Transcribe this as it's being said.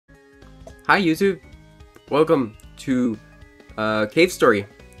Hi YouTube, welcome to Cave Story.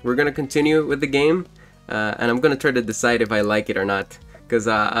 We're gonna continue with the game, and I'm gonna try to decide if I like it or not. Because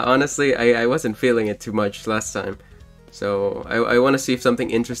honestly, I wasn't feeling it too much last time. So I want to see if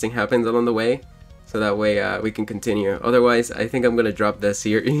something interesting happens along the way, so that way we can continue. Otherwise, I think I'm gonna drop the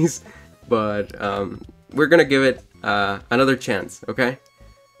series. But we're gonna give it another chance, okay?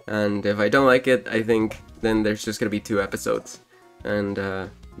 And if I don't like it, I think then there's just gonna be 2 episodes. And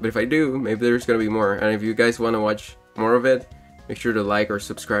but if I do, maybe there's gonna be more. And if you guys want to watch more of it, make sure to like or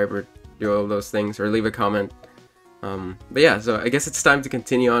subscribe or do all those things, or leave a comment. But yeah, so I guess it's time to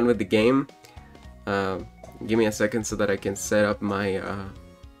continue on with the game. Give me a second so that I can set up my,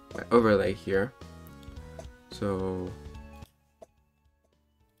 my overlay here. So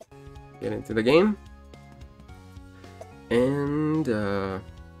get into the game. And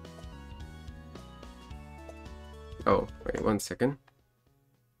oh, wait 1 second.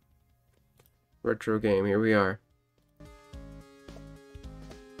 Retro game, here we are.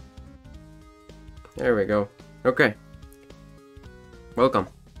 There we go. Okay. Welcome.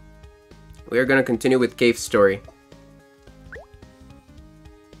 We are gonna continue with Cave Story.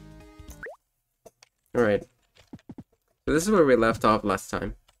 Alright. So this is where we left off last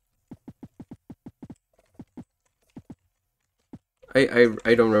time. I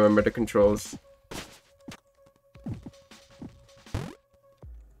don't remember the controls.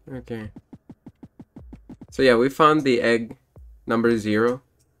 Okay. So yeah, we found the egg number 0.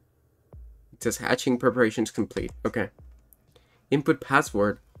 It says hatching preparations complete. Okay. Input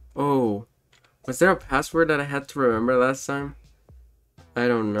password. Oh. Was there a password that I had to remember last time? I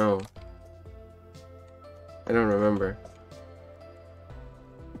don't know. I don't remember.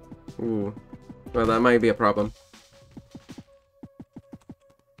 Ooh. Well, that might be a problem.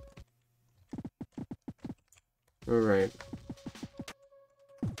 Alright.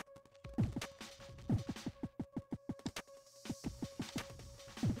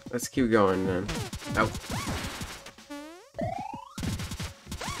 Let's keep going then. Ow.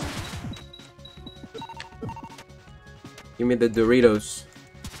 Give me the Doritos.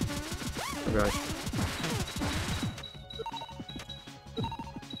 Oh gosh.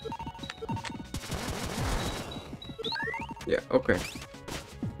 Yeah, okay.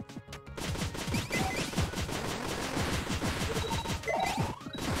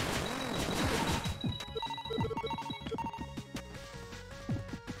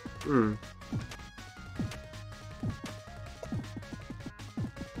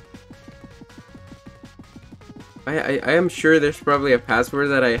 I am sure there's probably a password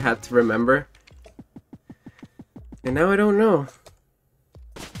that I had to remember. And now I don't know.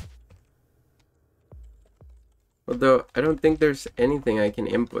 Although, I don't think there's anything I can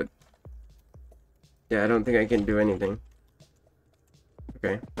input. Yeah, I don't think I can do anything.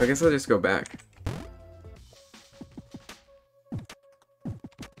 Okay, I guess I'll just go back.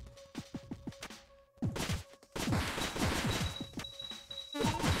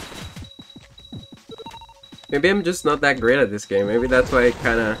 Maybe I'm just not that great at this game. Maybe that's why I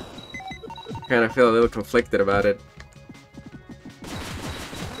kind of feel a little conflicted about it.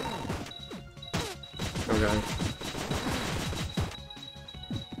 Oh god.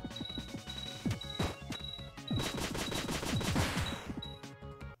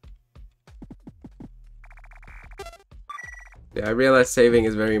 Yeah, I realize saving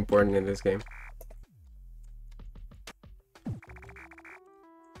is very important in this game.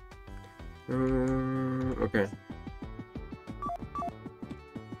 Okay.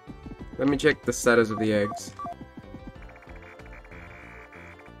 Let me check the status of the eggs.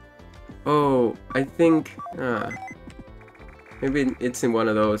 Oh, I think... maybe it's in one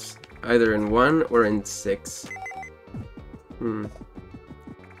of those. Either in 1 or in 6.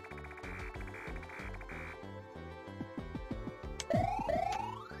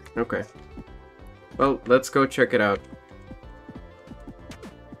 Okay. Well, let's go check it out.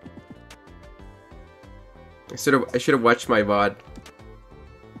 I should have watched my VOD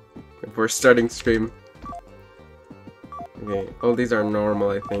before starting stream. Okay, all these are normal,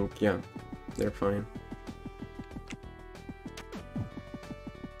 I think. Yeah, they're fine.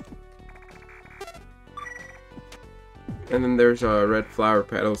 And then there's red flower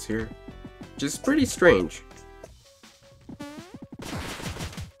petals here, which is pretty strange.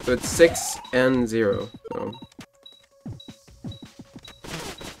 So it's 6 and 0. So.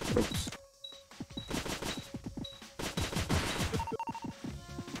 Oops.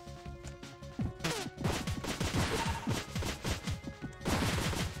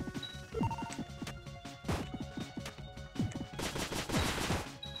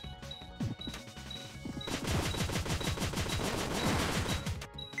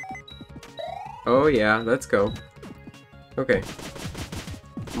 Oh yeah, let's go. Okay.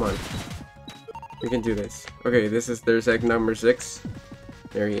 Come on. We can do this. Okay, there's egg number 6.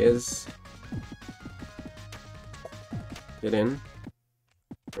 There he is. Get in.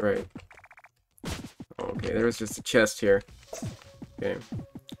 Alright. Okay, there was just a chest here. Okay.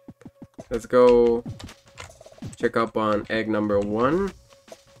 Let's go check up on egg number 1.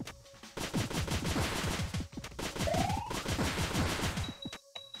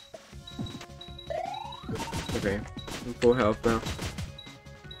 Okay, I'm full health now.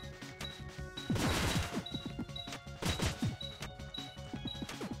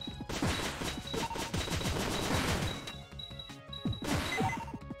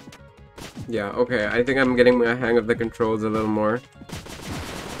 Yeah, okay, I think I'm getting my hang of the controls a little more.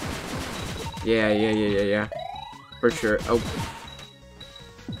 Yeah. For sure. Oh.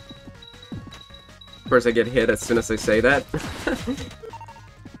 Of course I get hit as soon as I say that.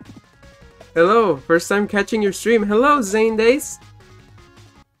 Hello, first time catching your stream. Hello, Zane Days.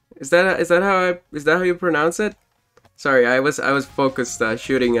 Is that how you pronounce it? Sorry, I was focused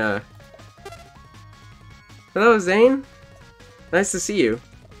shooting Hello, Zane. Nice to see you.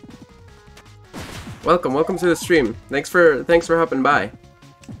 Welcome to the stream. Thanks for hopping by.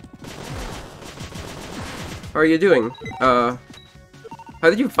 How are you doing? How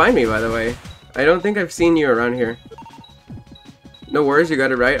did you find me, by the way? I don't think I've seen you around here. No worries, you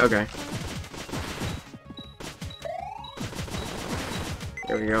got it right? Okay.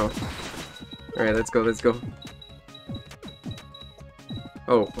 There we go. Alright, let's go.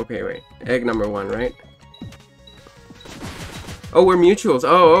 Oh, okay, wait. Egg number 1, right? Oh, we're mutuals.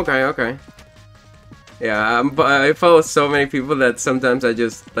 Oh, okay. Yeah, I follow so many people that sometimes I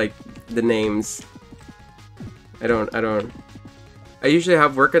just, like, the names. I usually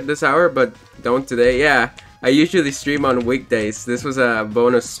have work at this hour, but don't today. Yeah, I usually stream on weekdays. This was a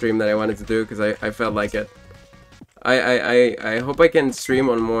bonus stream that I wanted to do because I felt like it. I hope I can stream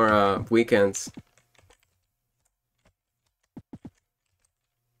on more weekends.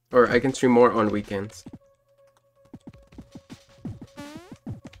 Or I can stream more on weekends.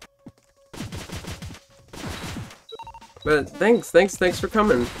 But thanks for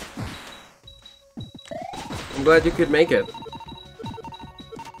coming. I'm glad you could make it.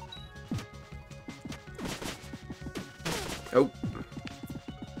 Oh.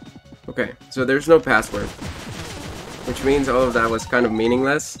 Okay, so there's no password. Which means all of that was kind of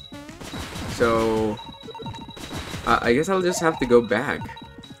meaningless. So I guess I'll just have to go back.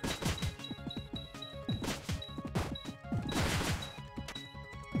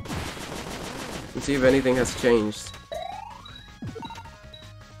 And see if anything has changed.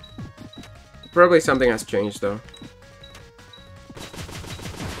 Probably something has changed though.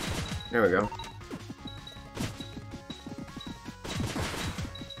 There we go.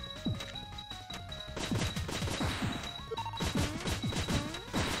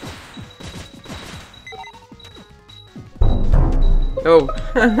 Oh,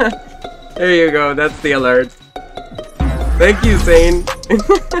 there you go. That's the alert. Thank you, Zane.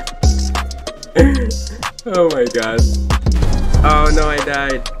 Oh my god. Oh no, I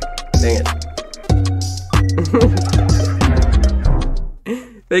died. Dang it.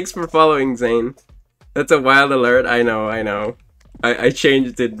 Thanks for following, Zane. That's a wild alert. I know. I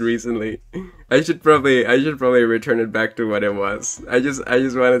changed it recently. I should probably return it back to what it was. I just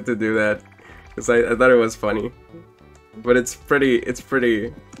wanted to do that because I thought it was funny. But it's pretty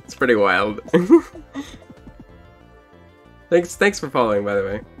wild. Thanks for following, by the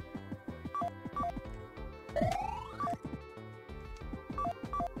way.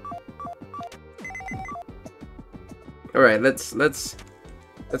 All right, let's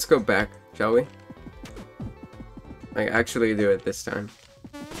go back, shall we? I actually do it this time.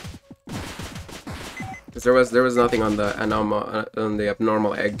 Because there was nothing on the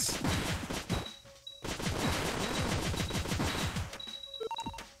abnormal eggs.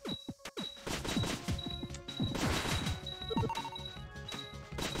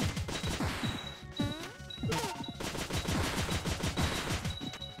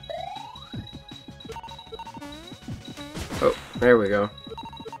 Oh, there we go.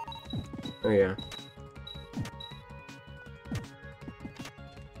 Oh yeah.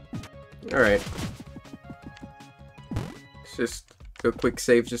 Alright. Let's just do a quick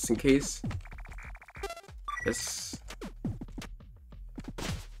save just in case. Yes.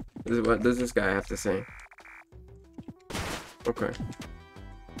 What does this guy have to say? Okay.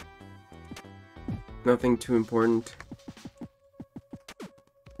 Nothing too important.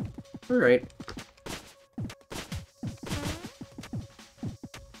 Alright.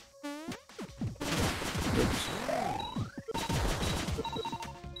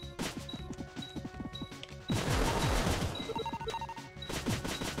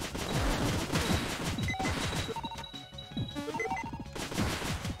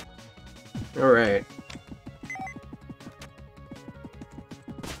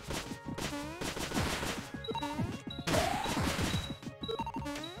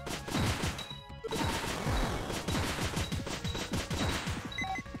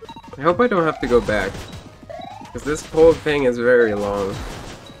 I hope I don't have to go back, because this whole thing is very long.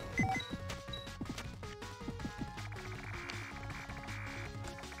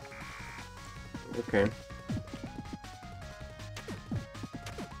 Okay.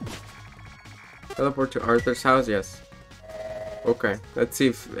 Teleport to Arthur's house, yes. Okay, let's see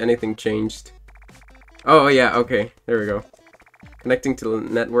if anything changed. Oh yeah, okay, there we go. Connecting to the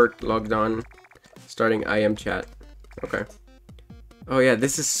network, logged on, starting IM chat. Okay. Oh yeah,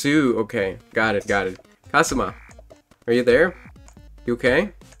 this is Sue. Okay, got it, got it. Kasuma, are you there? You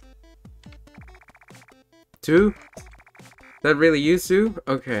okay? Sue? Is that really you, Sue?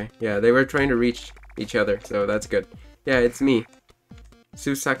 Okay, yeah, they were trying to reach each other, so that's good. Yeah, it's me.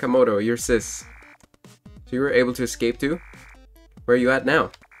 Sue Sakamoto, your sis. So you were able to escape too? Where are you at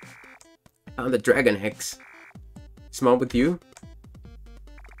now? Found the dragon hex. Small with you?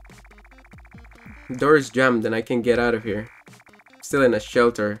 The door is jammed and I can get out of here. Still in a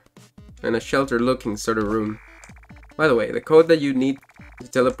shelter looking sort of room. By the way, the code that you need to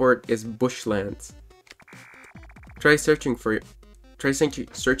teleport is Bushlands. Try searching from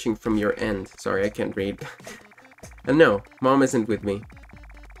your end. Sorry, I can't read. And no, Mom isn't with me.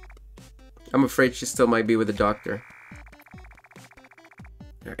 I'm afraid she still might be with the doctor.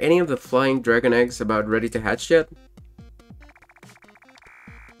 Are any of the flying dragon eggs about ready to hatch yet?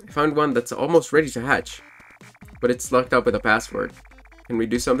 I found one that's almost ready to hatch, but it's locked up with a password. Can we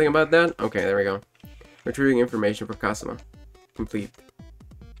do something about that? Okay, there we go. Retrieving information for Kasuma. Complete.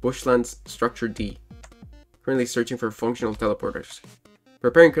 Bushlands Structure D. Currently searching for functional teleporters.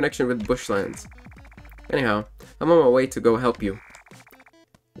 Preparing connection with Bushlands. Anyhow, I'm on my way to go help you.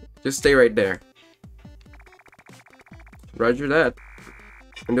 Just stay right there. Roger that.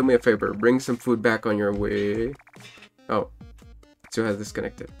 And do me a favor, bring some food back on your way. Oh, Sue has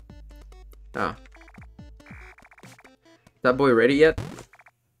disconnected. Ah. That boy ready yet?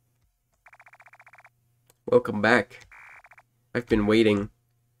 Welcome back. I've been waiting.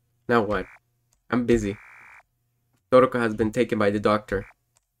 Now what? I'm busy. Toroko has been taken by the doctor.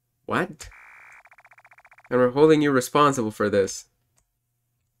 What? And we're holding you responsible for this.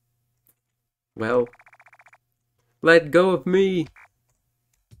 Well, let go of me!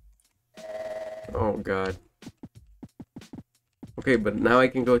 Oh god. Okay, but now I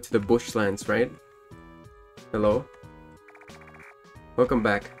can go to the Bushlands, right? Hello? Welcome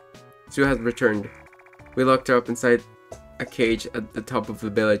back. Sue has returned. We locked her up inside a cage at the top of the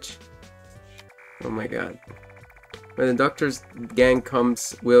village. Oh my god. When the doctor's gang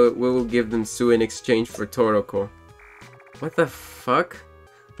comes, we will give them Sue in exchange for Toroko. What the fuck?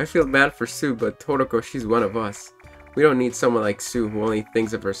 I feel bad for Sue, but Toroko, she's one of us. We don't need someone like Sue who only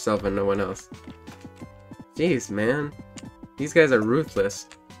thinks of herself and no one else. Jeez, man. These guys are ruthless.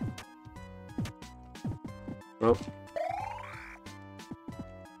 Well.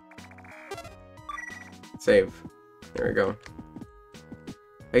 Save. There we go.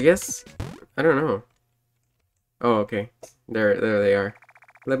 I guess... I don't know. Oh, okay. There they are.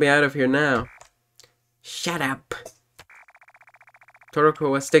 Let me out of here now. Shut up!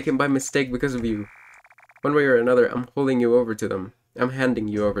 Toroko was taken by mistake because of you. One way or another, I'm holding you over to them. I'm handing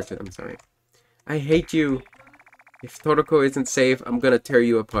you over to them, sorry. I hate you! If Toroko isn't safe, I'm gonna tear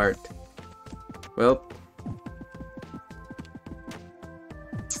you apart. Well...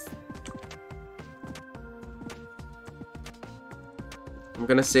 I'm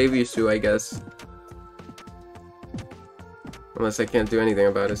gonna save you, Sue, I guess. Unless I can't do anything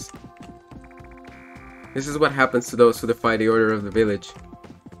about it. This is what happens to those who defy the order of the village.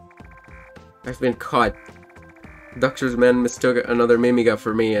 I've been caught. The doctor's men mistook another Mimiga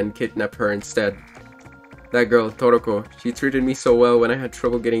for me and kidnapped her instead. That girl, Toroko, she treated me so well when I had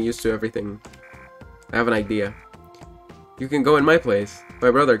trouble getting used to everything. I have an idea. You can go in my place.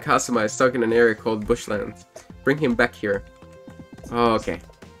 My brother, Kasuma, is stuck in an area called Bushlands. Bring him back here. Oh, okay.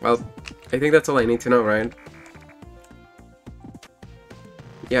 Well, I think that's all I need to know, right?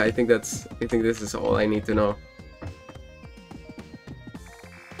 Yeah, I think this is all I need to know.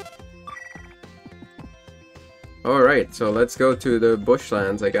 Alright, so let's go to the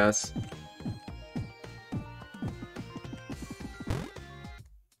Bushlands, I guess.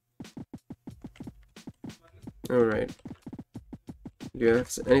 Alright. Do you have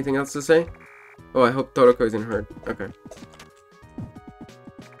anything else to say? Oh, I hope Toroko isn't hurt. Okay.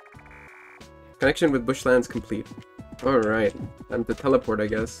 Connection with Bushlands complete. Alright. Time to teleport, I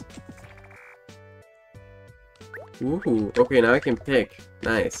guess. Ooh, okay, now I can pick.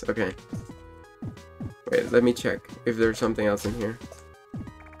 Nice, okay. Wait, let me check if there's something else in here.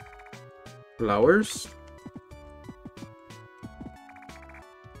 Flowers?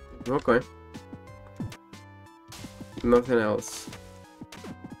 Okay. Nothing else.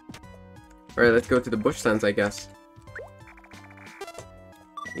 Alright, let's go to the Bushlands, I guess.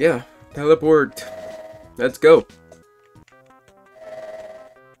 Yeah, teleport. Let's go.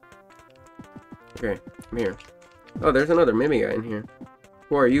 Okay, I'm here. Oh, there's another Mimi guy in here.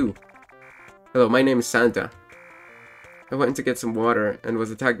 Who are you? Hello, my name is Santa. I went to get some water and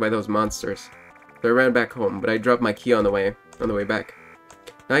was attacked by those monsters. So I ran back home, but I dropped my key on the way back.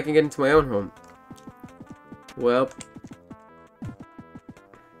 Now I can get into my own home. Well,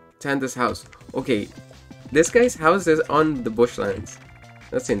 Santa's house. Okay, this guy's house is on the Bushlands.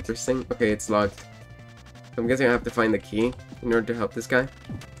 That's interesting. Okay, it's locked. I'm guessing I have to find the key in order to help this guy.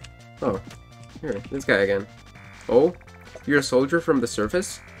 Oh, here, this guy again. Oh, you're a soldier from the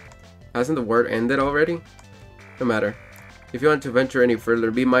surface? Hasn't the war ended already? No matter. If you want to venture any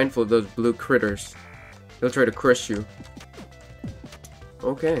further, be mindful of those blue critters. They'll try to crush you.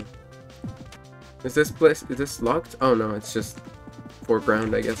 Okay. Is this locked? Oh no, it's just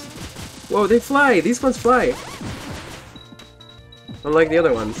foreground, I guess. Whoa, they fly! These ones fly! Unlike the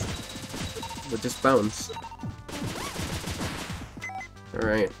other ones. They just bounce.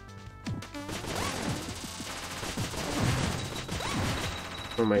 Alright.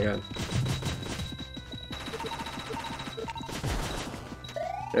 Oh my god.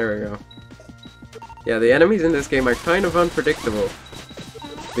 There we go. Yeah, the enemies in this game are kind of unpredictable,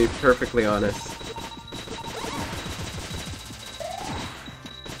 to be perfectly honest.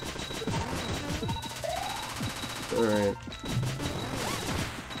 Alright.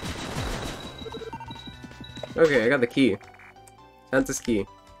 Okay, I got the key. Santa's key.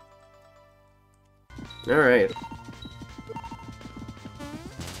 Alright.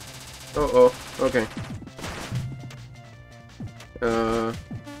 Oh, okay.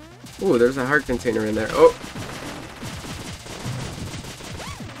 Ooh, there's a heart container in there. Oh!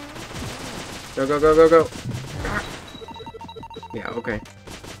 Go, go, go, go, go! Yeah, okay.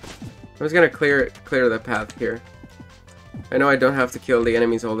 I'm just gonna clear the path here. I know I don't have to kill the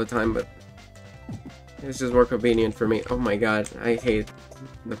enemies all the time, but it's just more convenient for me. Oh my god, I hate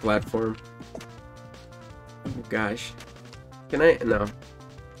the platform. Oh gosh. Can I? No.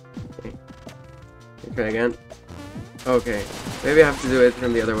 Okay. Try again. Okay. Maybe I have to do it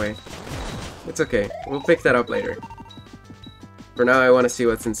from the other way. It's okay. We'll pick that up later. For now, I want to see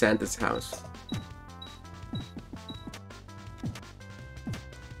what's in Santa's house.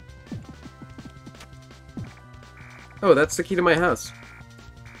 Oh, that's the key to my house.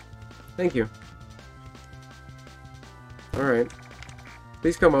 Thank you. Alright.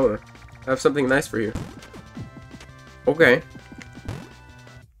 Please come over. I have something nice for you. Okay.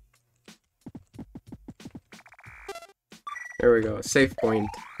 There we go. Save point.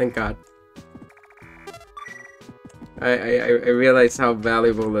 Thank God. I realized how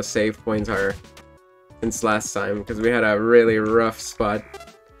valuable the save points are since last time, because we had a really rough spot.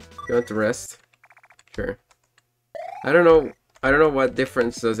 You want to rest? Sure. I don't know what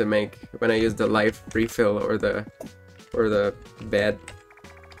difference does it make when I use the life refill or the bed.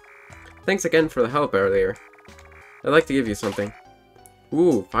 Thanks again for the help earlier. I'd like to give you something.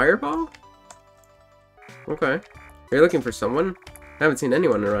 Ooh, fireball? Okay. Are you looking for someone? I haven't seen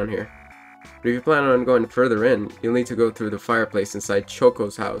anyone around here. But if you plan on going further in, you'll need to go through the fireplace inside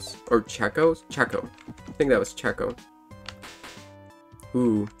Choco's house. Or Chaco's? Chaco. I think that was Chaco.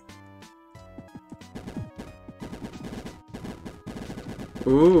 Ooh.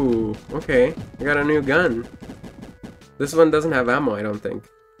 Ooh, okay. I got a new gun. This one doesn't have ammo, I don't think.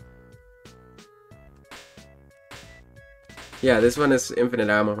 Yeah, this one is infinite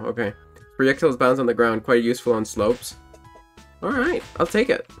ammo, okay. Projectiles bounce on the ground, quite useful on slopes. Alright, I'll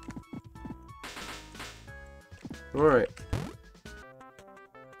take it. Alright.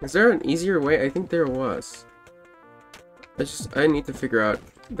 Is there an easier way? I think there was. I need to figure out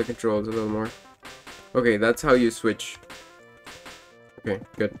the controls a little more. Okay, that's how you switch. Okay,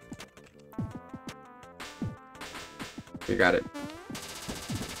 good. You got it.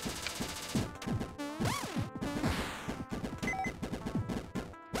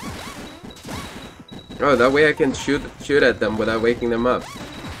 Oh, that way I can shoot at them without waking them up.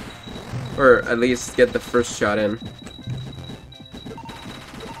 Or at least get the first shot in.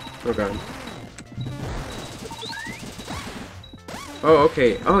 Oh god. Oh,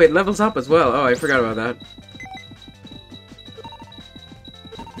 okay. Oh, it levels up as well. Oh, I forgot about that.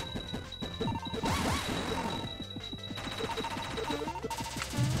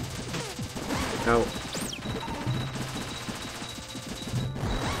 Ow.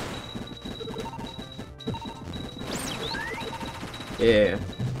 Yeah.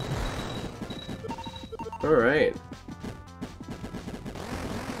 Alright.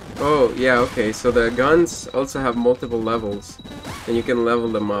 Oh, yeah, okay, so the guns also have multiple levels, and you can level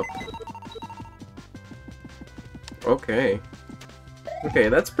them up. okay. Okay,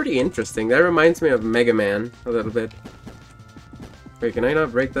 that's pretty interesting. That reminds me of Mega Man a little bit. Wait, can I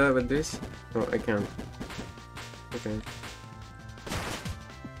not break that with this? Oh, I can. Okay.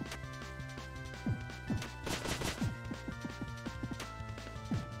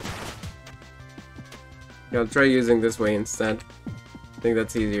 Yeah, I'll try using this way instead. I think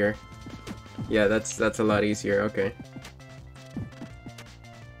that's easier. Yeah, that's a lot easier. Okay.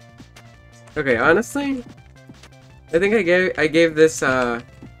 Okay, honestly, I think I gave this I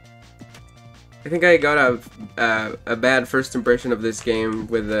think I got a bad first impression of this game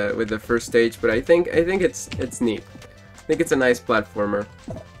with the first stage, but I think it's neat. I think it's a nice platformer.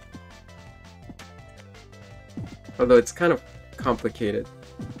 Although it's kind of complicated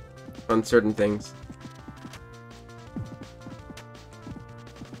on certain things.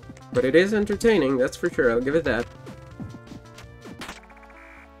 But it is entertaining, that's for sure, I'll give it that.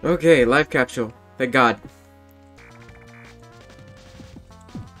 Okay, life capsule. Thank God.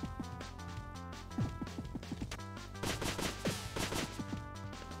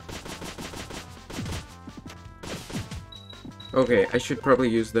 Okay, I should probably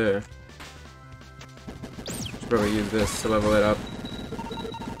use this to level it up.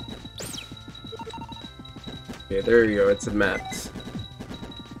 Okay, there you go, it's a max.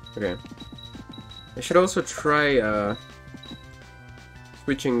 Okay. I should also try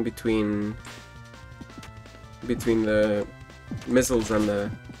switching between the missiles and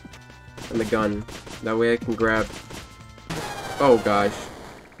the gun. That way I can grab. Oh gosh.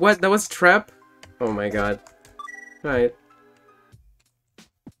 What? That was a trap? Oh my god. Alright.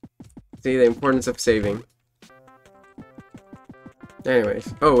 See the importance of saving.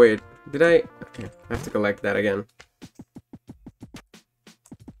 Anyways. Oh wait. Did I? Okay. I have to collect that again.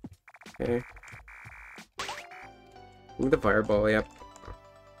 Okay. The fireball, yep.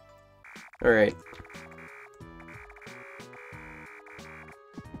 Alright.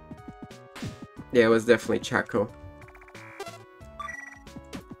 Yeah, it was definitely Chaco.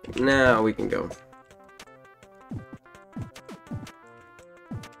 Now we can go.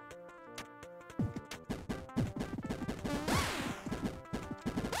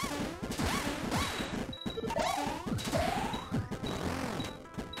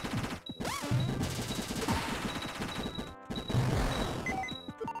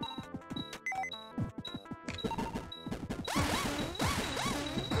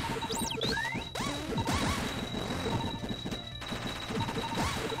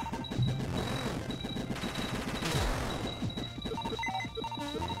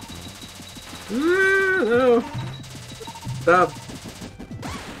 No! Stop!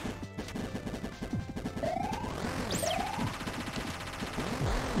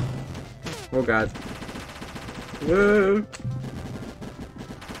 Oh god. Whoa!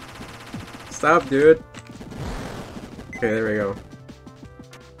 Stop, dude! Okay, there we go.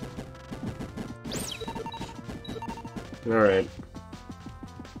 Alright.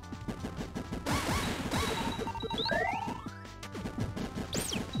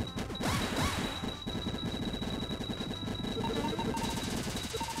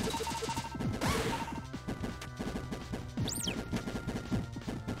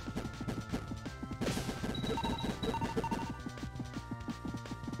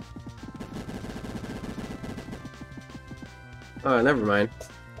 Oh, never mind.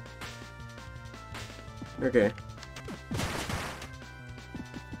 Okay.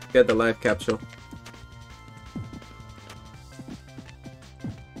 Get the life capsule.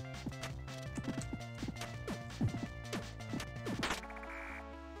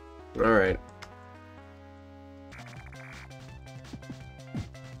 Alright.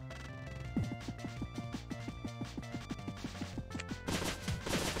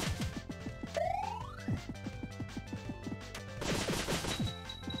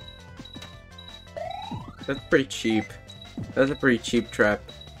 That's pretty cheap. That's a pretty cheap trap.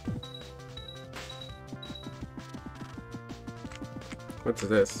 What's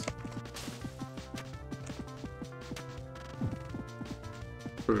this?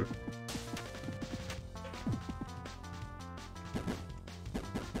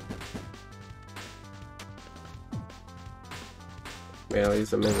 Yeah, I'll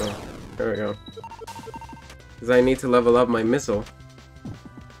use a missile. There we go. Because I need to level up my missile.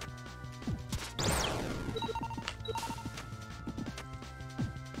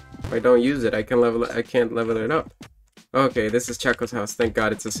 If I don't use it, I can't level it up. Okay, this is Chaco's house. Thank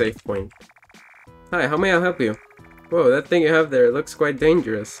God it's a safe point. Hi, how may I help you? Whoa, that thing you have there looks quite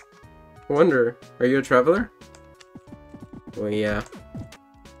dangerous. I wonder, are you a traveler? Well, yeah.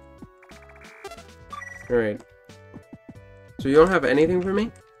 Alright. So you don't have anything for me?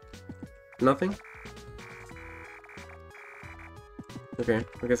 Nothing? Okay,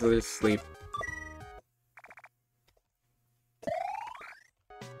 I guess I'll just sleep.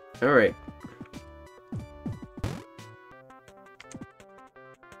 Alright.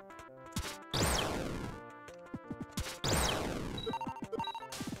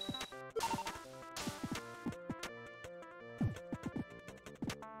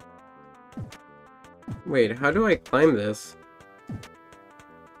 Wait, how do I climb this?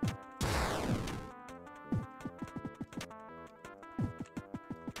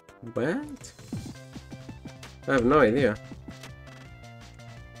 What? I have no idea.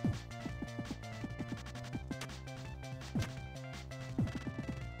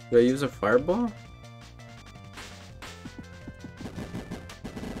 Do I use a fireball?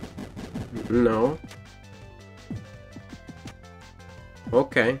 No.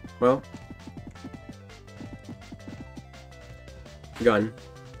 Okay, well. Gun.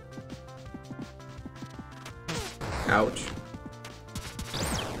 Ouch.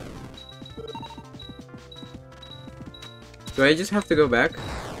 Do I just have to go back?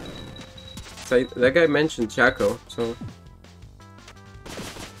 So that guy mentioned Chaco, so...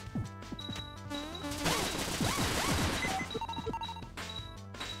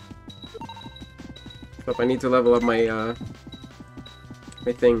 But I need to level up my,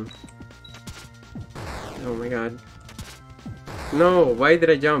 my thing. Oh my god. No, why did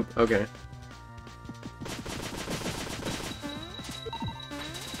I jump? Okay.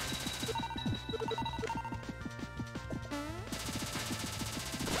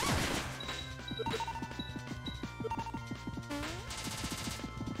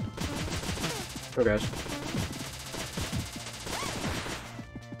 Oh gosh.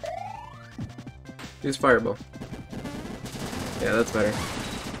 Use fireball. Yeah, that's better.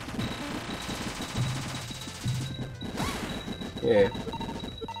 Yeah.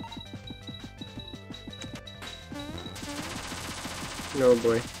 No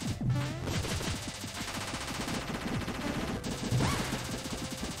boy.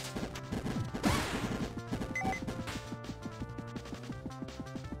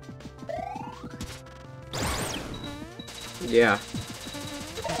 Yeah.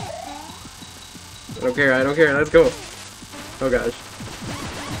 I don't care, let's go. Oh gosh.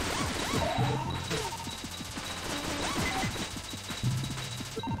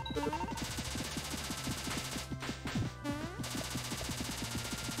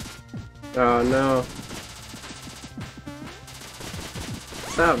 Oh no.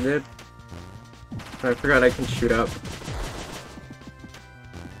 Stop, dude. I forgot I can shoot up.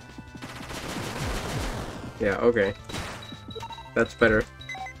 Yeah, okay. That's better.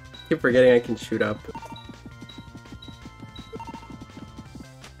 Keep forgetting I can shoot up.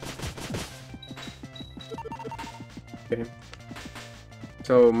 Okay.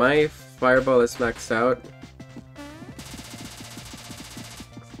 So my fireball is maxed out.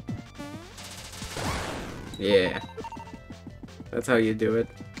 Yeah. That's how you do it.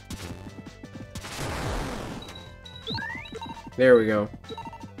 There we go.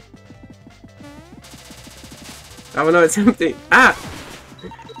 Oh no, it's empty! Ah!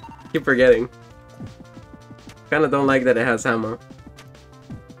 Keep forgetting. Kinda don't like that it has ammo.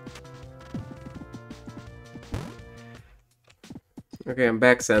 Okay, I'm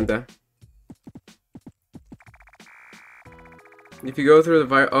back, Santa. If you go through the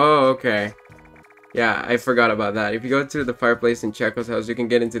fire... Oh, okay. Yeah, I forgot about that. If you go to the fireplace in Chaco's house, you can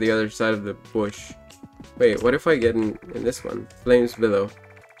get into the other side of the bush. Wait, what if I get in this one? Flames below.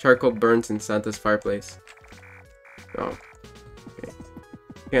 Charcoal burns in Santa's fireplace. Oh. Okay.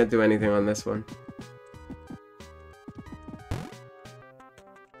 Can't do anything on this one.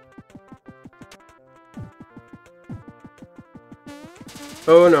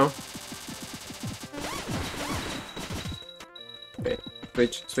 Oh no. Okay.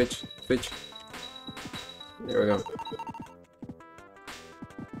 Switch. There we go.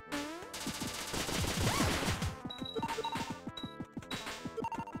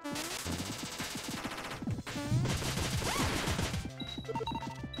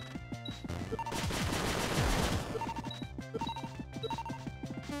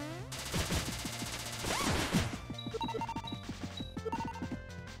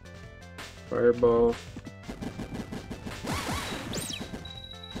 Fireball.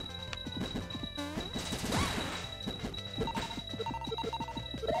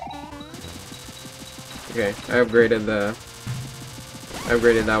 Okay, I upgraded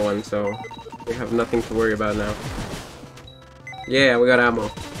that one, so we have nothing to worry about now. Yeah, we got ammo.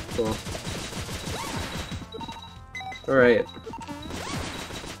 Cool. Alright.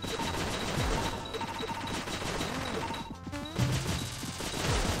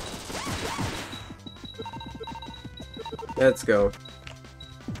 Let's go.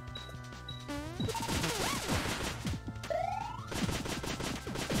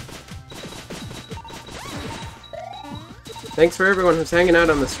 Thanks for everyone who's hanging out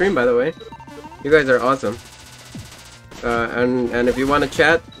on the stream, by the way. You guys are awesome. And if you want to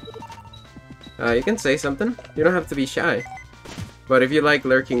chat, you can say something. You don't have to be shy. But if you like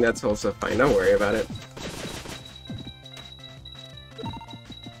lurking, that's also fine. Don't worry about it.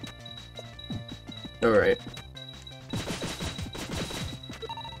 Alright.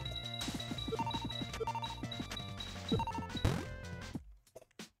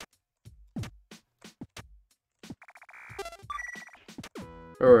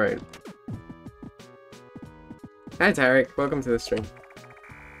 Alright. Hi Tarek, welcome to the stream.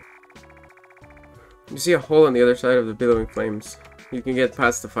 You see a hole on the other side of the billowing flames. You can get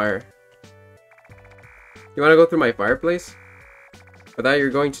past the fire. You wanna go through my fireplace? For that you're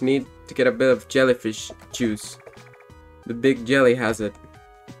going to need to get a bit of jellyfish juice. The big jelly has it.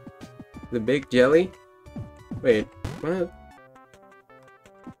 The big jelly? Wait, what?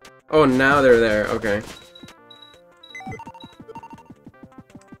 Oh, now they're there, okay.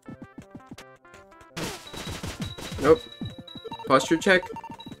 Nope. Posture check.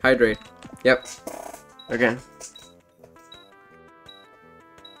 Hydrate. Yep. Okay.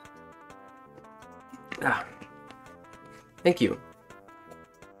 Ah. Thank you.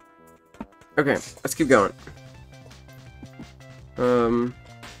 Okay, let's keep going.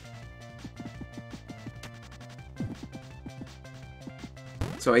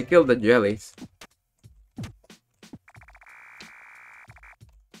 So I killed the jellies.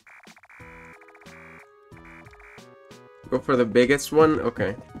 Go for the biggest one?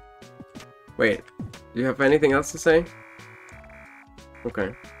 Okay. Wait, do you have anything else to say?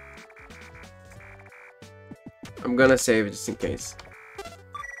 Okay. I'm gonna save just in case.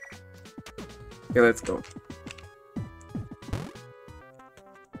 Okay, let's go.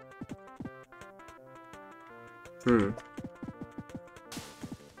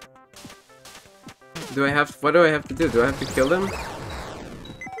 What do I have to do? Do I have to kill them?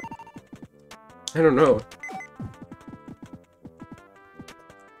 I don't know.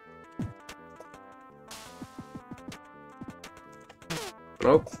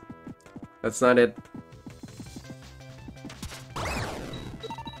 Nope. That's not it.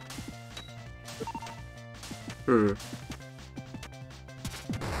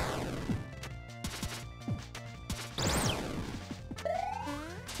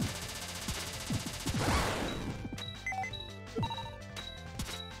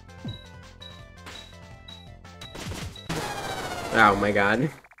 Oh my god.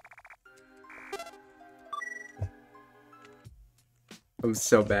 I'm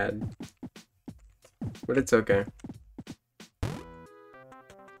so bad. But it's okay.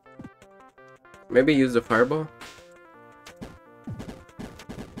 Maybe use the fireball?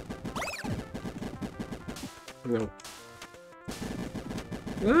 No.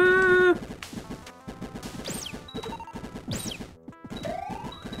 Ah!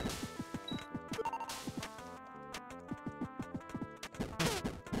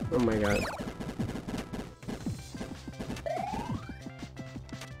 Oh my god.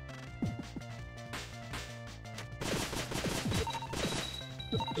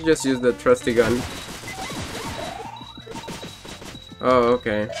 You just use the trusty gun. Oh,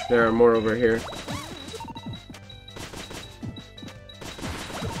 okay. There are more over here.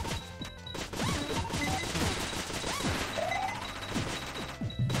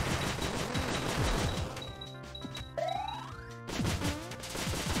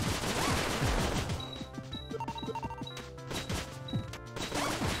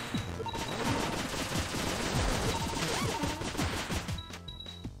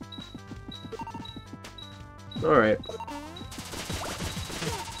 Alright.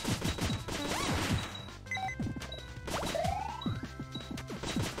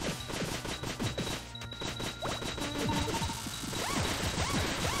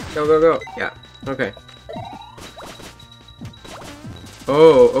 Go, go, go. Yeah. Okay.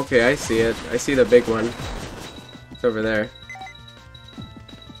 Oh, okay, I see it. I see the big one. It's over there.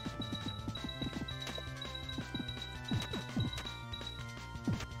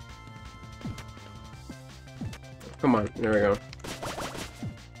 Come on, there we go.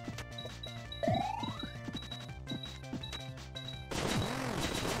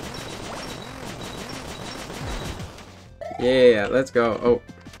 Yeah, let's go. Oh.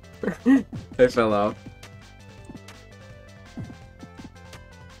 I fell off.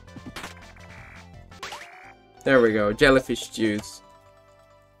 There we go, jellyfish juice.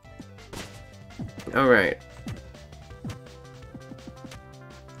 Alright.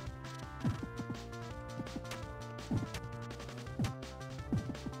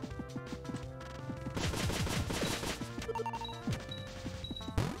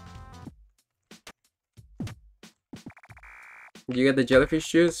 You get the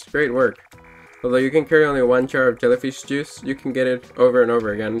jellyfish juice? Great work. Although you can carry only 1 jar of jellyfish juice, you can get it over and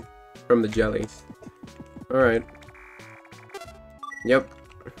over again from the jellies. Alright. Yep.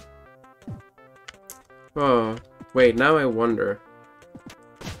 Oh, wait, now I wonder.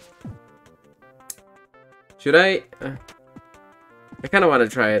 Should I? I kind of want to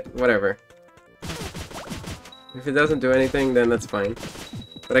try it. Whatever. If it doesn't do anything, then that's fine.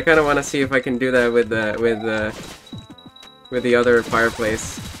 But I kind of want to see if I can do that with the other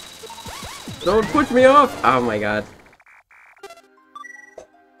fireplace. Don't push me off! Oh my god.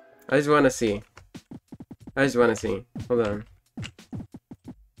 I just want to see. I just want to see. Hold on.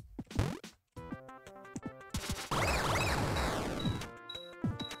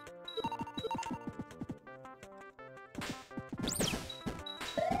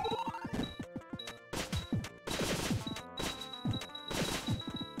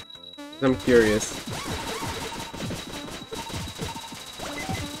 I'm curious.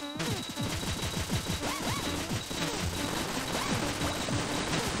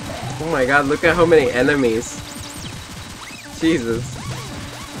 Oh my god, look at how many enemies. Jesus.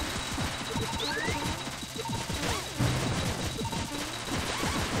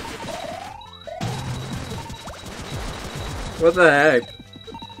 What the heck?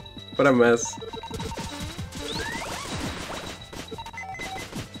 What a mess.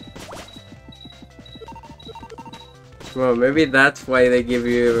 Well, maybe that's why they give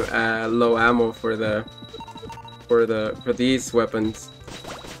you low ammo for these weapons.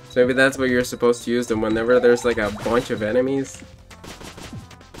 So maybe that's where you're supposed to use them whenever there's like a bunch of enemies.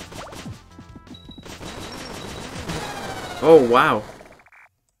 Oh wow.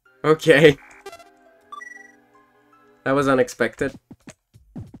 Okay. That was unexpected.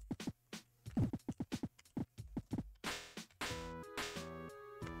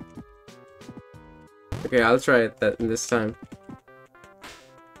 Okay, I'll try it this time.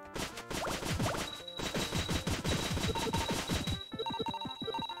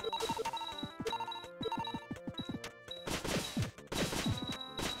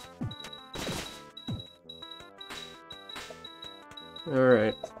 All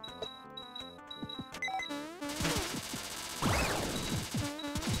right.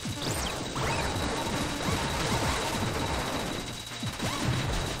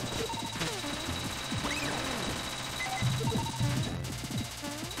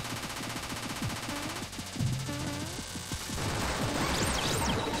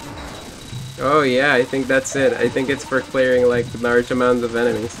 Oh yeah, I think that's it. I think it's for clearing like large amounts of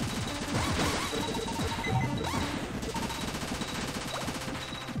enemies.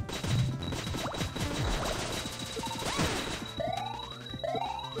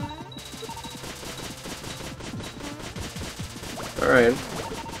 Alright.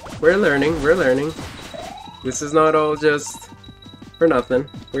 We're learning, we're learning. This is not all just for nothing.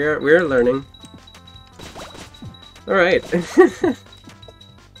 We're learning. Alright.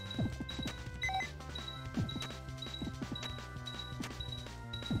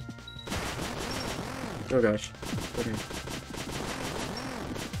 Oh gosh. Okay.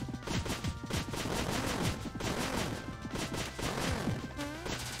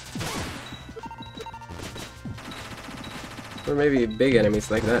 Or maybe big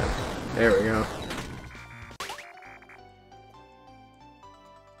enemies like that. There we go.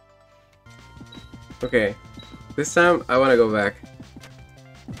 Okay. This time I want to go back.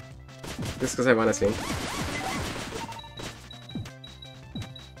 Just because I want to see.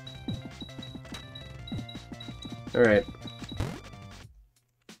 Alright.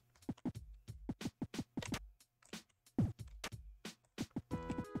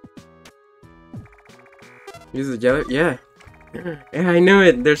 Use the jelly? Yeah. Yeah, I knew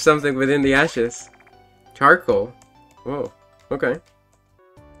it! There's something within the ashes. Charcoal. Whoa. Okay.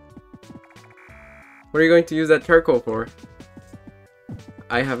 What are you going to use that charcoal for?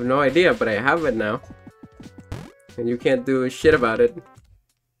 I have no idea, but I have it now. And you can't do shit about it.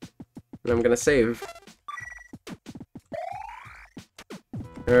 And I'm gonna save.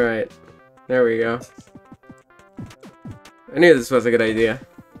 Alright, there we go. I knew this was a good idea.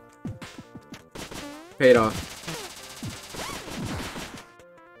 Paid off.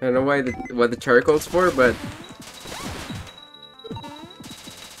 I don't know what the charcoal's for, but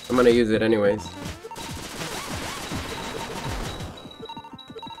I'm gonna use it anyways.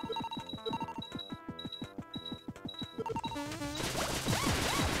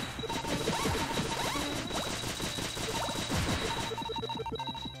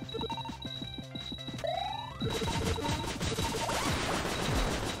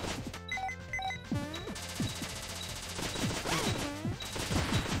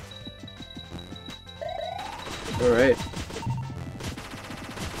 Alright.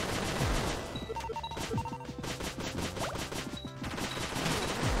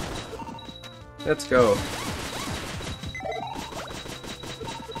 Let's go.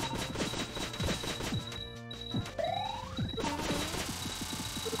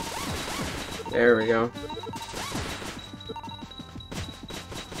 There we go.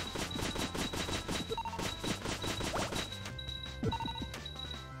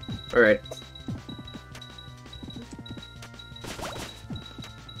 Alright.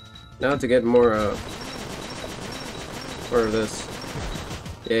 Now to get more of this.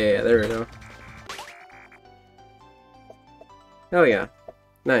 Yeah, there we go. Hell yeah.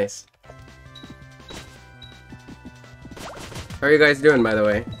 Nice. How are you guys doing, by the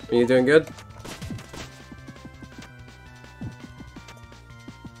way? Are you doing good?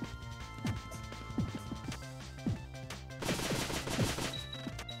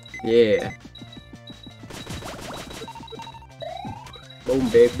 Yeah. Boom,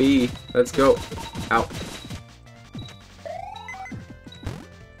 baby. Let's go. Ow.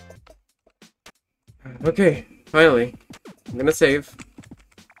 Okay, finally. I'm gonna save.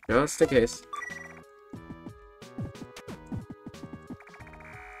 Just in case.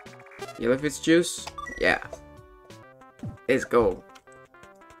 Yellowfish juice? Yeah. Let's go.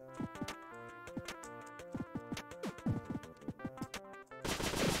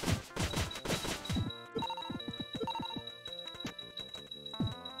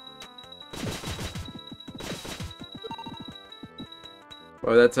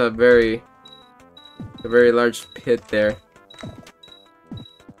 Oh, that's a very large pit there.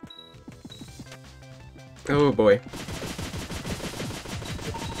 Oh boy.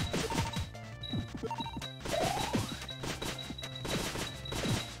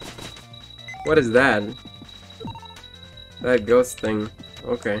 What is that? That ghost thing.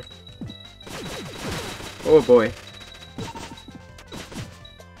 Okay. Oh boy.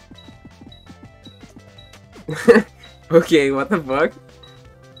 Okay, what the fuck?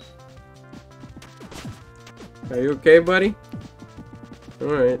 Are you okay, buddy?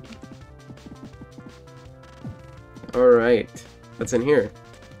 Alright. Alright. What's in here?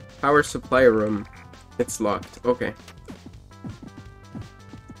 Power supply room. It's locked. Okay.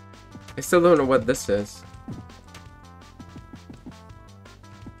 I still don't know what this is.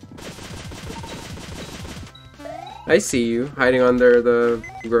 I see you, hiding under the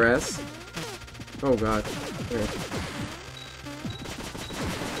grass. Oh god. Okay.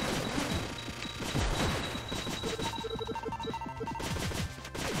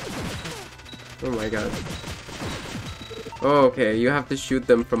 Oh my god. Oh, okay, you have to shoot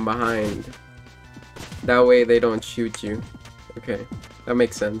them from behind. That way they don't shoot you. Okay, that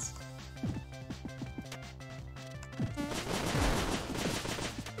makes sense.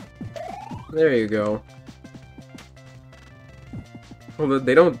 There you go. Well,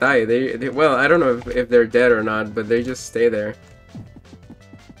 they don't die. They well, I don't know if they're dead or not, but they just stay there.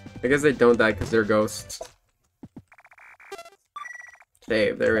 I guess they don't die because they're ghosts.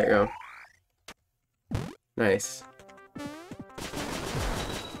 Save. There we go. Nice.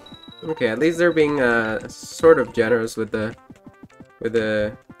 Okay, at least they're being sort of generous with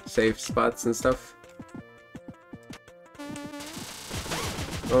the safe spots and stuff.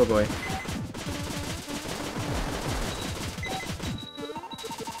 Oh boy.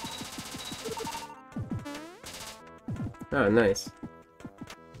 Oh, nice.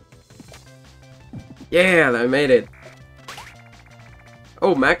 Yeah, I made it.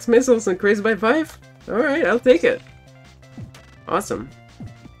 Oh, max missiles increased by 5? Alright, I'll take it. Awesome.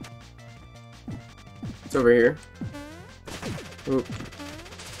 It's over here. Oop.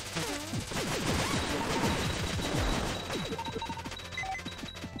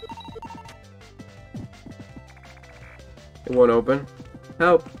 It won't open.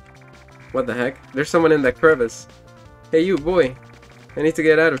 Help! What the heck? There's someone in that crevice. Hey you, boy! I need to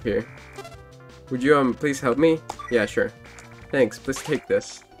get out of here. Would you, please help me? Yeah, sure. Thanks, please take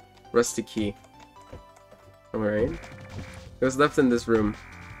this. Rusty key. Alright. It was left in this room.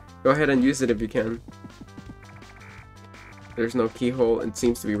 Go ahead and use it if you can. There's no keyhole and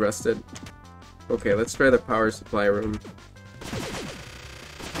seems to be rusted. Okay, let's try the power supply room.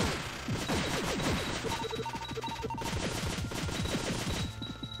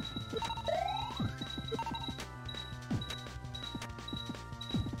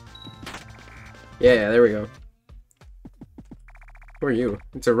 Yeah, there we go. Who are you?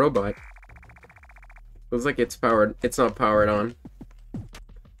 It's a robot. Looks like it's powered. It's not powered on.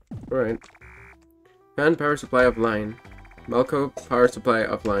 Alright. Fan power supply offline. Malco power supply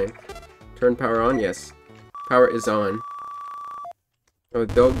offline. Turn power on? Yes. Power is on. Oh,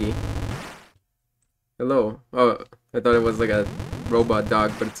 doggy. Hello. Oh, I thought it was like a robot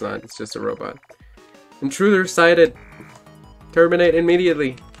dog, but it's not. It's just a robot. Intruder sighted. Terminate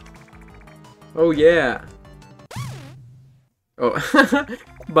immediately. Oh yeah. Oh,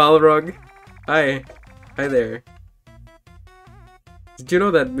 Balrog. Hi. Hi there. Did you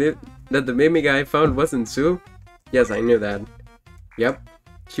know that that the Mimi guy found wasn't Sue? Yes, I knew that. Yep,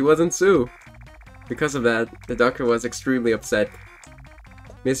 she wasn't Sue. Because of that, the doctor was extremely upset.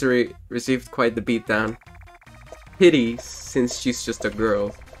 Misery received quite the beatdown. Pity, since she's just a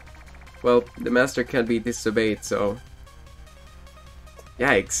girl. Well, the master can't be disobeyed, so...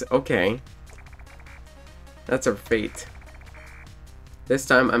 Yikes, okay. That's our fate. This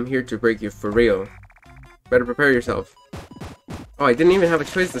time, I'm here to break you for real. Better prepare yourself. Oh, I didn't even have a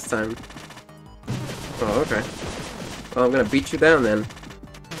choice this time. Oh, okay. Well, I'm gonna beat you down then.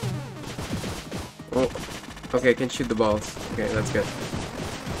 Oh, okay, I can shoot the balls. Okay, that's good.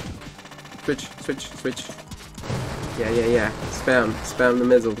 Switch, switch, switch. Yeah. Spam the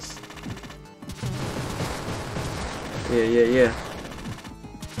missiles. Yeah.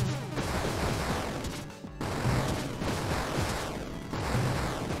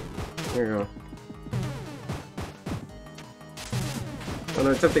 There you go. Oh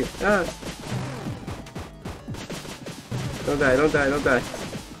no, it's something. Ah! Don't die.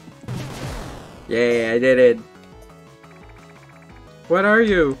 Yay, I did it. What are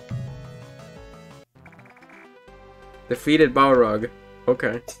you? Defeated Balrog.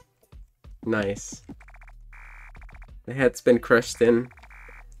 Okay. Nice. The head's been crushed in.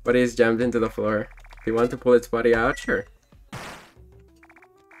 Body is jammed into the floor. Do you want to pull its body out? Sure.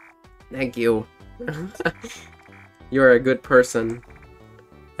 Thank you. You're a good person.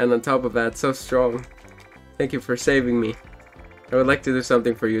 And on top of that, so strong. Thank you for saving me. I would like to do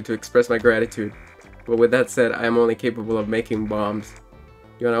something for you to express my gratitude. But with that said, I am only capable of making bombs.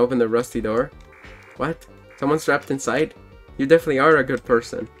 You wanna open the rusty door? What? Someone's trapped inside? You definitely are a good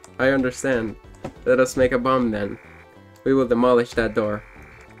person. I understand. Let us make a bomb then. We will demolish that door.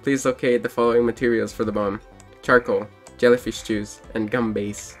 Please locate the following materials for the bomb. Charcoal, jellyfish juice, and gum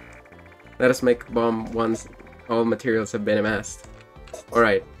base. Let us make a bomb once all materials have been amassed.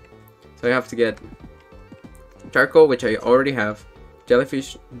 Alright. So I have to get charcoal, which I already have,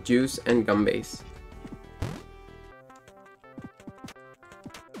 jellyfish juice, and gum base.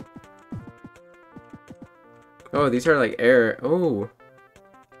 Oh, these are like air. Oh,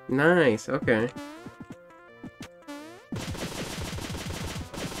 nice. Okay.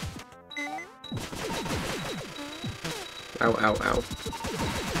 Ow.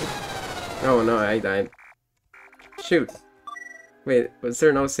 Oh no, I died. Shoot. Wait, was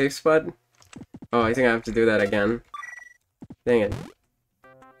there no safe spot? Oh, I think I have to do that again. Dang it.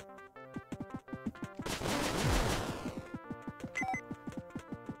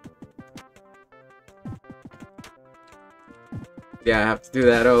 Yeah, I have to do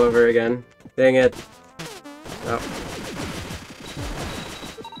that all over again. Dang it. Oh.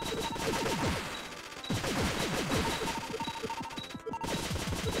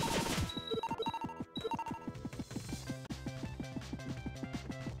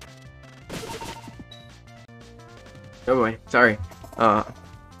 Oh boy, sorry.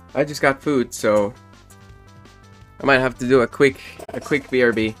 I just got food, so I might have to do a quick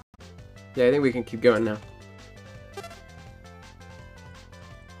BRB. Yeah, I think we can keep going now.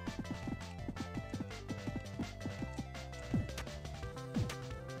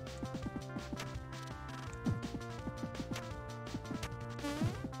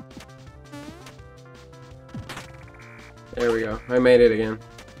 There we go. I made it again.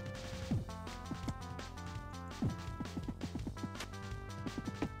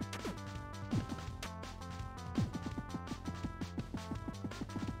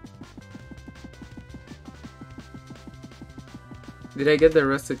 Did I get the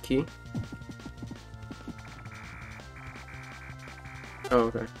rusted key? Oh,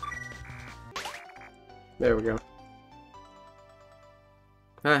 okay. There we go.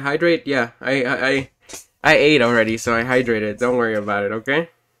 Hydrate? Yeah, I ate already, so I hydrated. Don't worry about it, okay?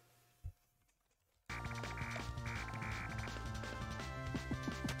 I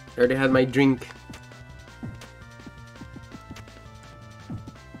already had my drink.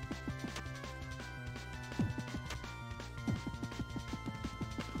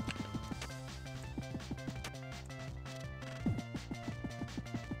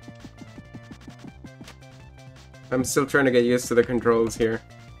 I'm still trying to get used to the controls here.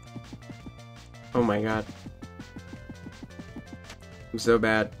 Oh my god. I'm so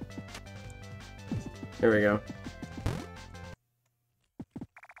bad. There we go.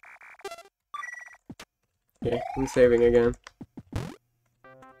 Okay, I'm saving again.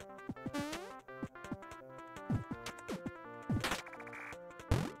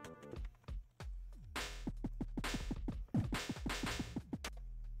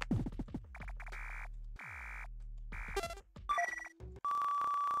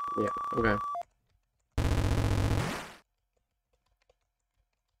 Yeah, okay.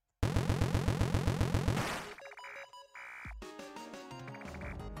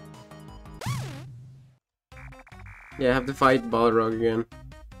 Yeah, I have to fight Balrog again.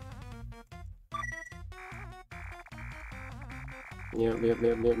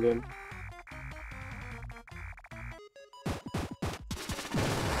 Yep.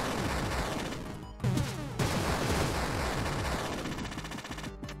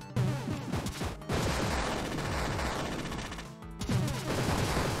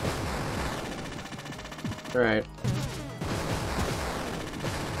 Alright.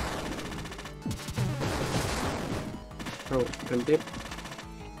 Oh, empty.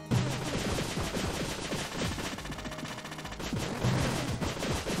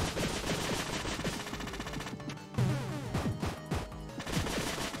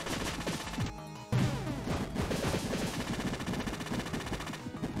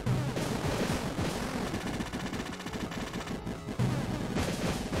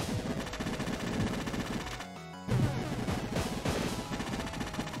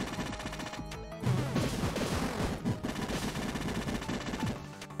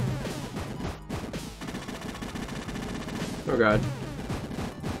 Oh god.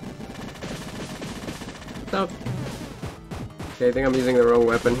 Stop. Okay, I think I'm using the wrong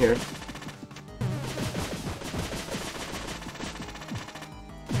weapon here.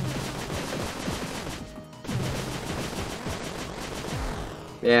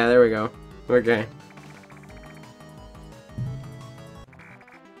 Yeah, there we go. Okay.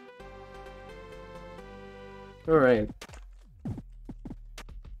 Alright.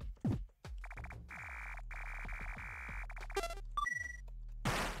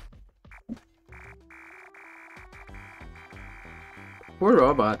 Poor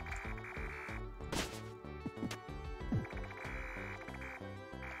robot.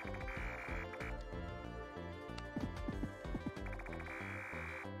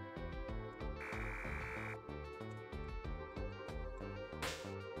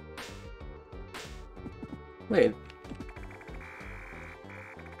 Wait.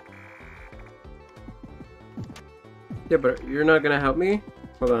 Yeah, but you're not gonna help me?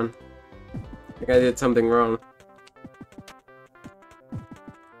 Hold on. I think I did something wrong.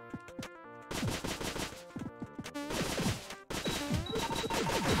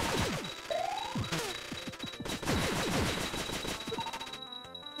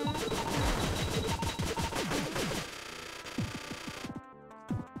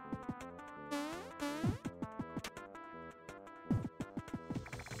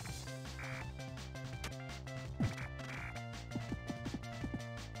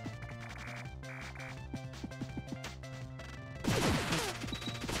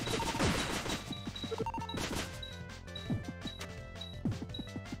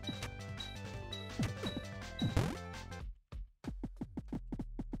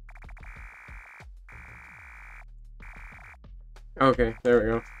 Okay, there we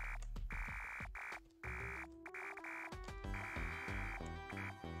go.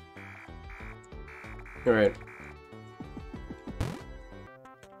 Alright.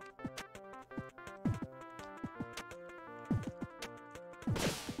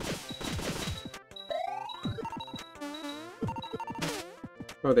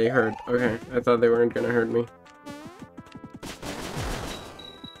 Oh, they hurt. Okay, I thought they weren't gonna hurt me.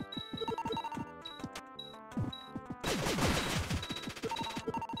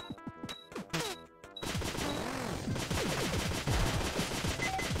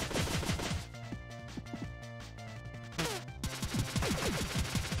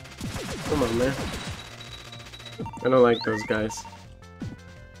 Come on, man. I don't like those guys.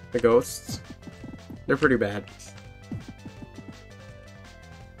 The ghosts. They're pretty bad.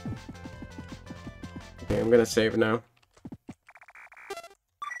 Okay, I'm gonna save now.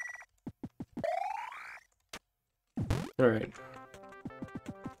 Alright.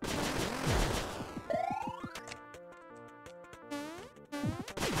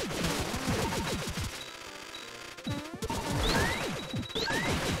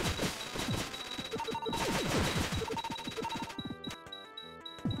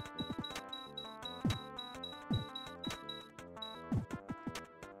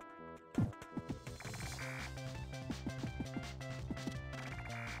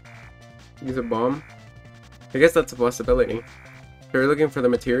 Use a bomb? I guess that's a possibility. You're looking for the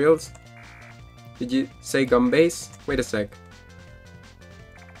materials? Did you say gum base? Wait a sec.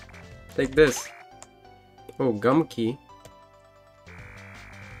 Take this. Oh, gum key.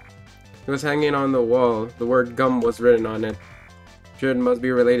 It was hanging on the wall. The word gum was written on it. Sure, it must be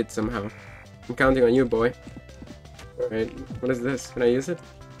related somehow. I'm counting on you, boy. Alright, what is this? Can I use it?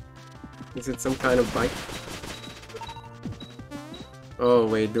 Is it some kind of bike? Oh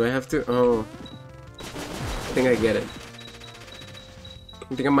wait, do I have to? Oh, I think I get it.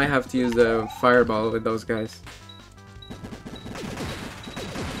 I think I might have to use a fireball with those guys.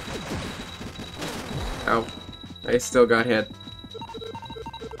 Ow. I still got hit.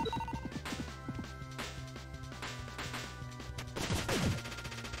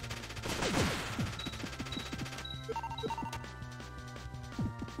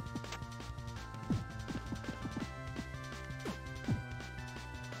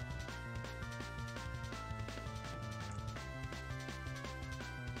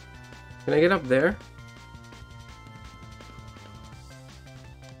 Can I get up there?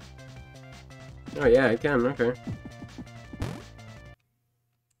 Oh yeah, I can, okay.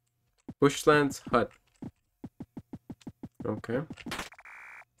 Bushlands hut. Okay.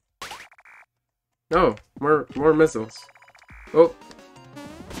 Oh, more missiles. Oh.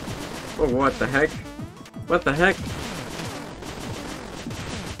 Oh, what the heck? What the heck?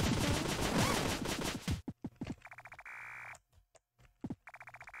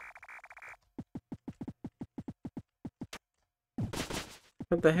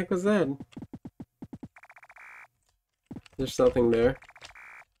 What the heck was that? There's something there.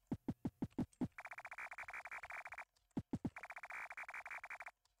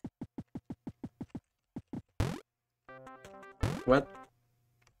 What?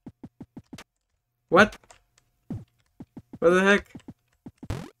 What? What the heck?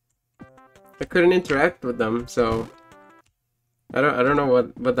 I couldn't interact with them, so I don't know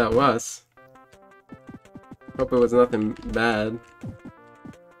what that was. Hope it was nothing bad.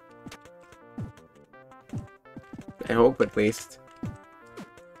 I hope, at least.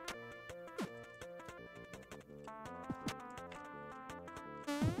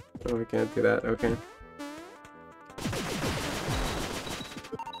 Oh, we can't do that. Okay.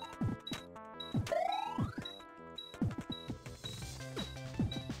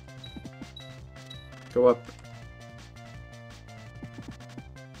 Go up.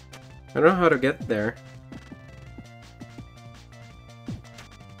 I don't know how to get there.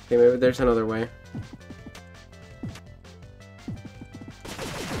 Okay, maybe there's another way.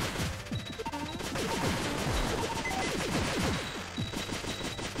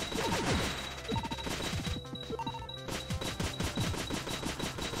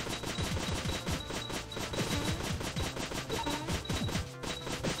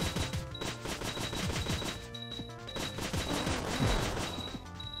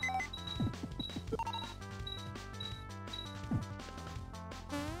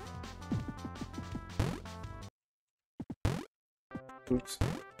 Oops.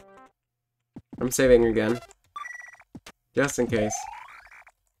 I'm saving again. Just in case.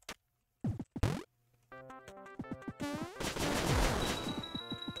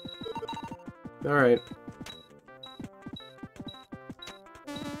 Alright.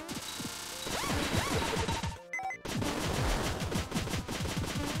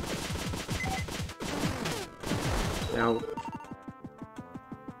 Now.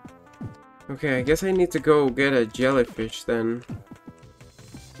 Okay, I guess I need to go get a jellyfish then.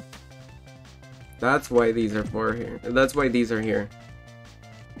 That's why these are for here. That's why these are here.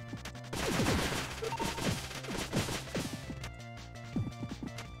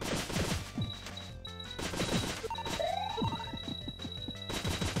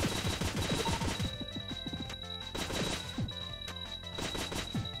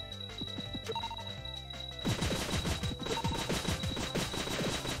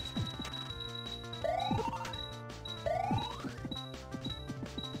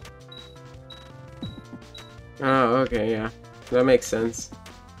 Oh, okay, yeah. That makes sense.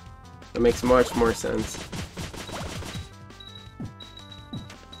 That makes much more sense.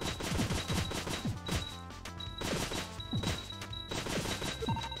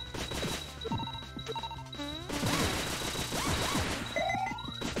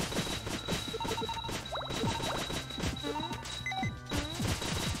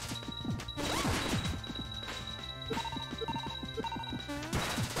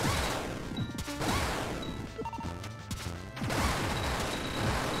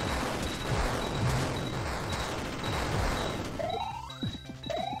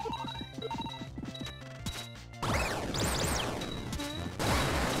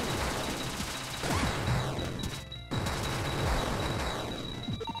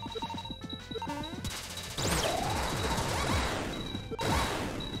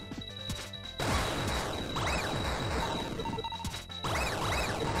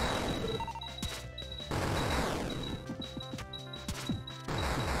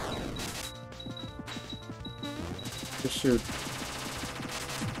 Shoot.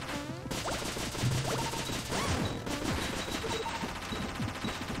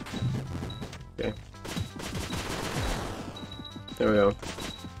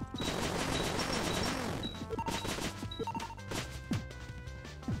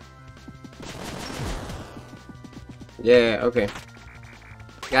 Yeah, okay.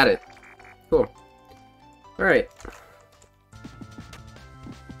 Got it. Cool. Alright.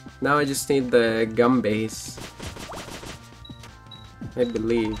 Now I just need the gum base. I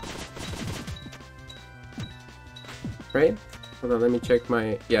believe. Right? Hold on, let me check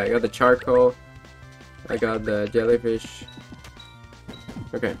my... Yeah, I got the charcoal. I got the jellyfish.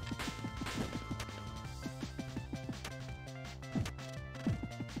 Okay.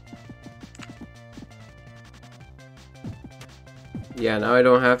 Yeah, now I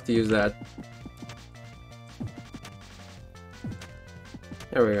don't have to use that.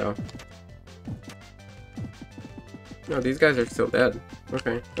 There we go. No, these guys are still dead.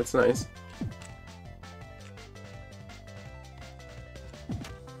 Okay, that's nice.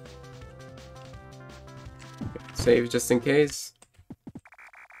 Save just in case.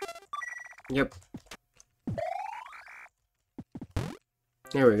 Yep.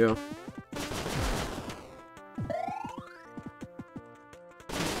 There we go.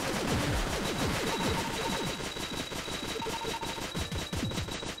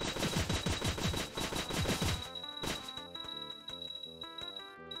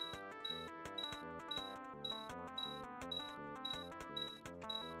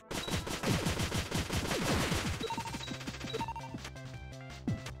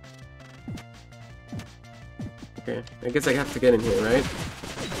 Okay, I guess I have to get in here, right?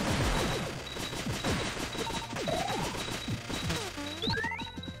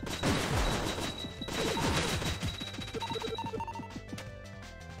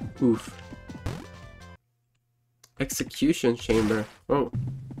 Oof. Execution chamber. Oh.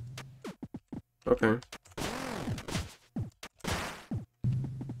 Okay.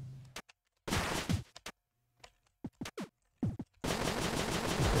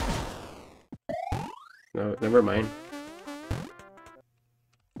 No, never mind.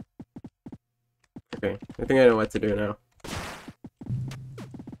 Okay, I think I know what to do now.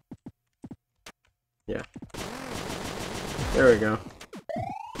 Yeah. There we go.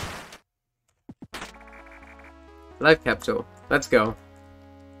 Life capsule. Let's go.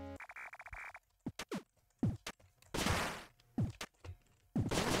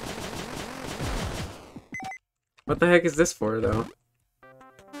 What the heck is this for, though?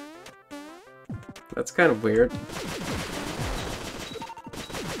 That's kind of weird.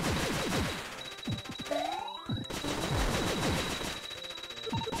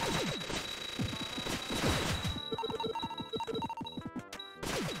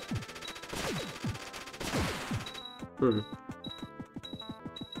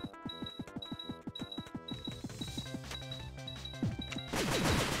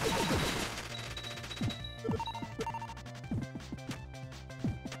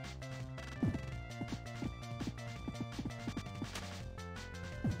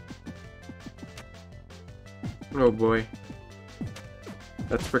 Oh boy.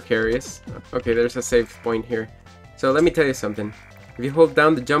 That's precarious. Okay, there's a save point here. So let me tell you something. If you hold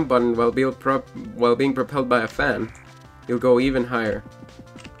down the jump button while being propelled by a fan, you'll go even higher.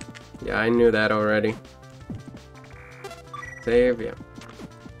 Yeah, I knew that already. Save, yeah.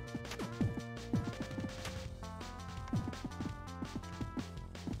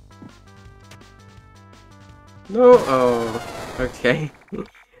 No, oh, okay.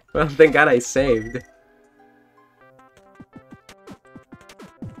 Well, thank God I saved.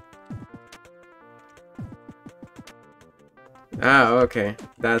 Ah, okay.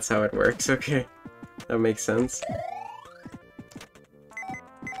 That's how it works. Okay. That makes sense.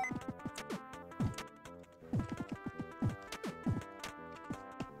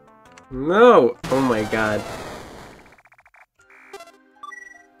 No! Oh my god.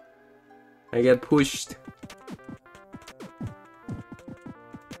 I get pushed.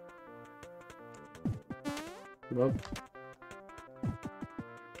 Well.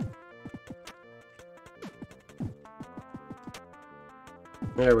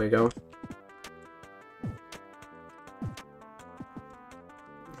 There we go.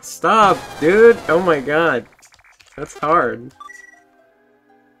 Stop, dude! Oh my god. That's hard.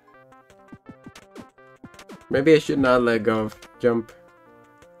 Maybe I should not let go of jump.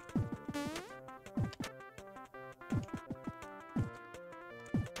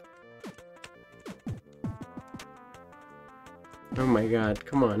 Oh my god,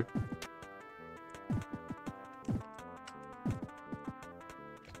 come on.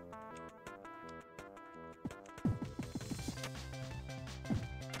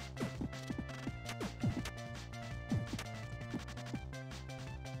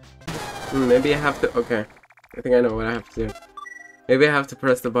 Maybe I have to... Okay. I think I know what I have to do. Maybe I have to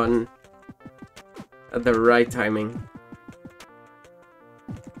press the button at the right timing.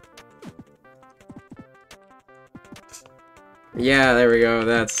 Yeah, there we go.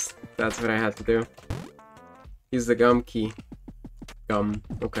 That's what I had to do. Use the gum key. Gum.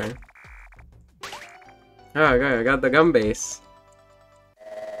 Okay. Oh, okay, I got the gum base.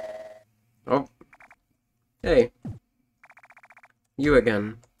 Oh. Hey. You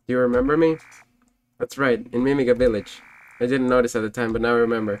again. Do you remember me? That's right, in Mimiga Village. I didn't notice at the time, but now I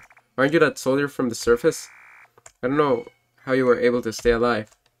remember. Aren't you that soldier from the surface? I don't know how you were able to stay alive.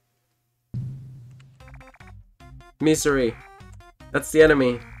 Misery. That's the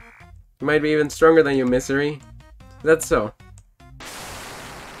enemy. He might be even stronger than you, Misery. That's so.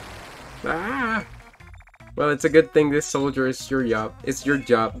 Ah! Well, it's a good thing this soldier is your job. It's your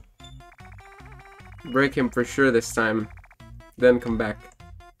job. Break him for sure this time. Then come back.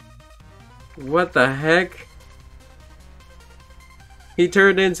 What the heck? He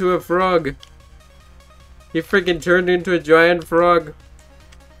turned into a frog. He freaking turned into a giant frog.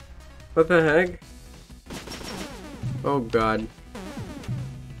 What the heck? Oh god.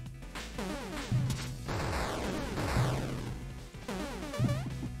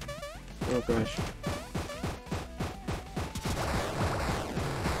 Oh gosh.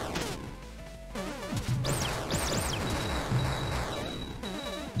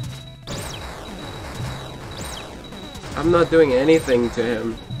 I'm not doing anything to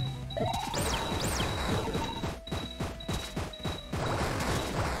him.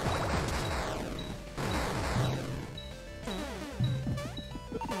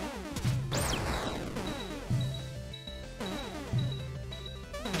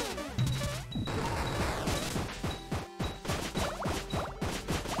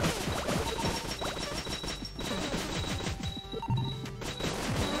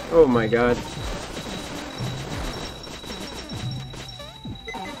 Oh my god.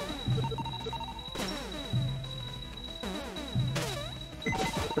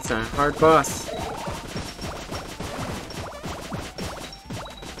 That's a hard boss.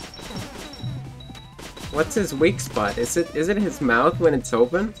 What's his weak spot? Is it his mouth when it's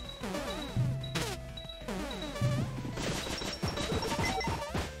open?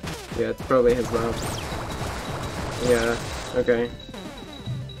 Yeah, it's probably his mouth. Yeah, okay.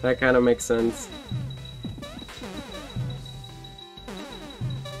 That kind of makes sense.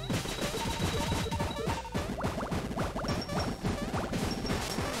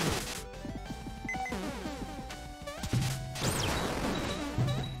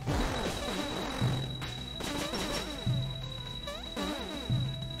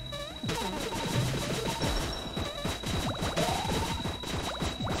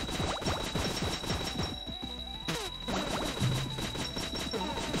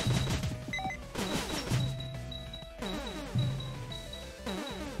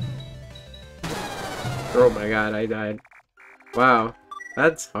 Oh my god, I died. Wow,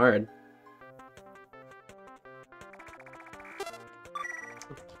 that's hard.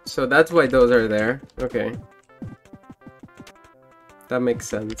 So that's why those are there. Okay. That makes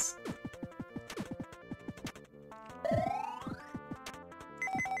sense.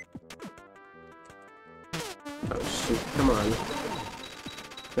 Oh shoot, come on.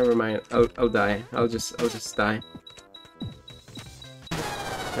 Never mind, I'll die. I'll just die.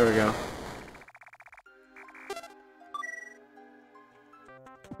 There we go.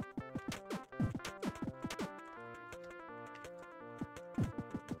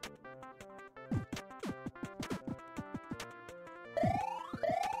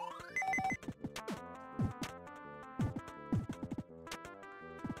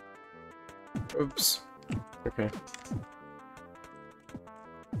 Oops. Okay.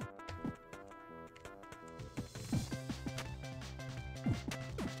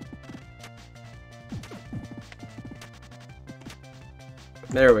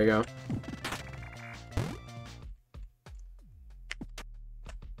 There we go.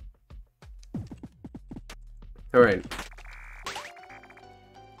 All right.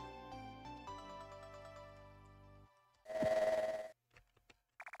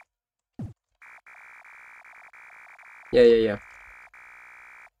 Yeah.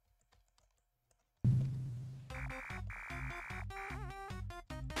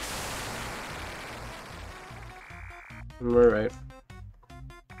 Alright.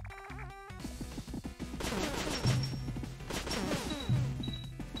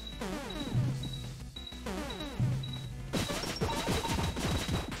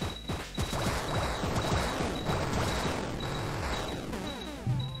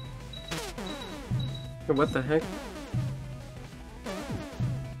 What the heck?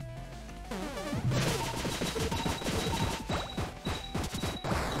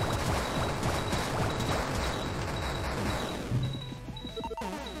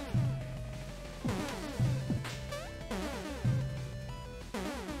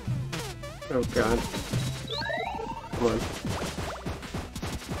 Oh god. Come on.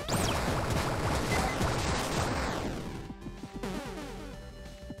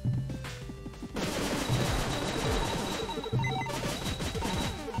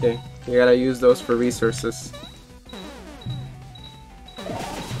 Okay, you gotta use those for resources.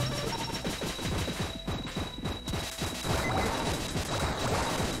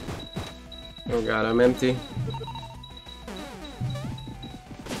 Oh god, I'm empty.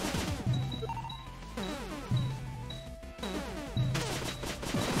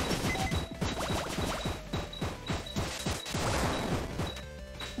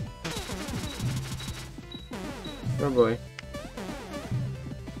 Oh boy.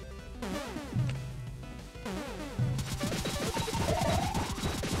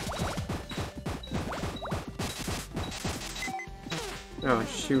 Oh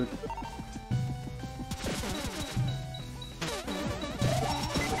shoot.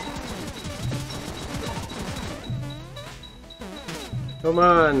 Come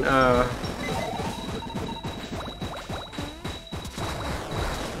on, no,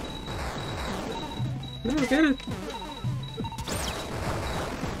 get it.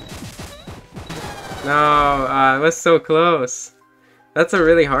 No, it was so close. That's a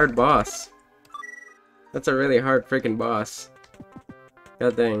really hard boss. That's a really hard freaking boss.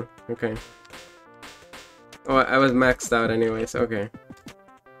 God dang. Okay. Oh, I was maxed out anyways. Okay.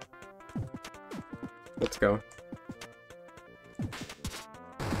 Let's go.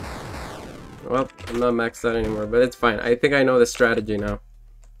 Well, I'm not maxed out anymore, but it's fine. I think I know the strategy now.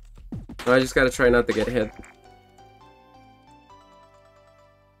 I just gotta try not to get hit.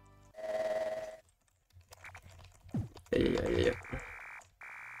 Yeah.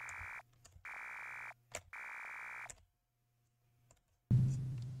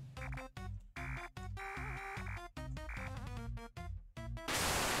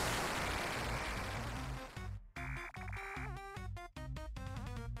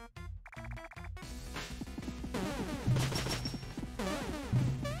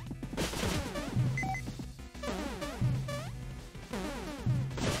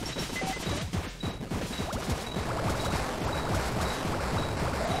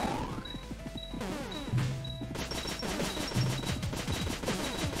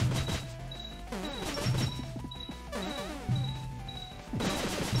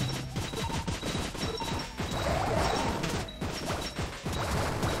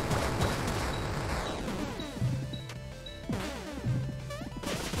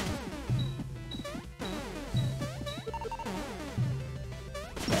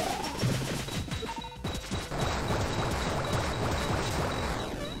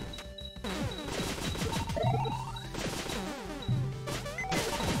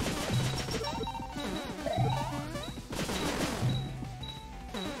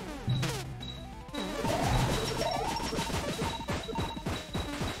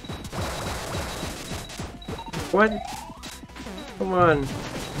 What? Come on.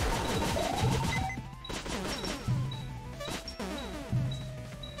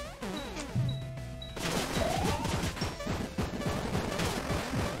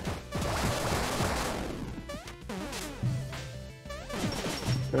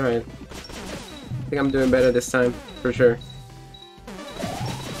 Alright. I think I'm doing better this time, for sure.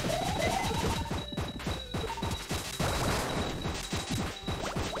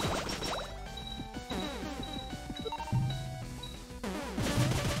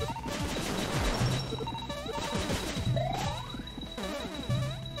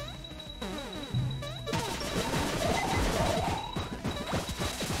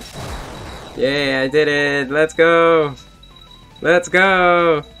 Yeah, I did it! Let's go! Let's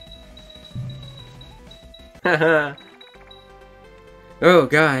go! Haha! Oh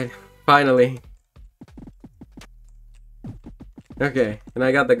god, finally. Okay, and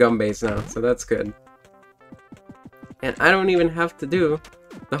I got the gum base now, so that's good. And I don't even have to do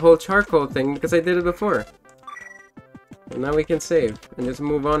the whole charcoal thing because I did it before. And now we can save and just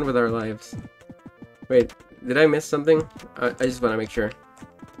move on with our lives. Wait, did I miss something? I just want to make sure.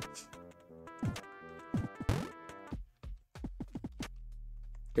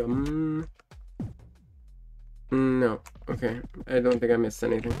 Gum. No. Okay. I don't think I missed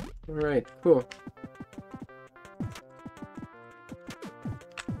anything. Alright, cool.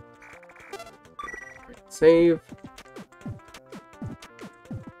 Save.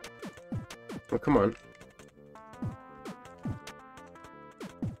 Oh, come on.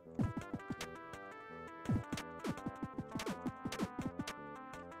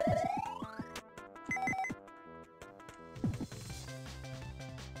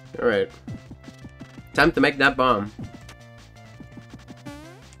 Alright. Time to make that bomb.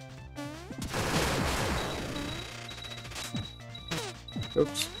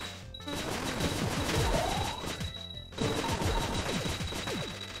 Oops.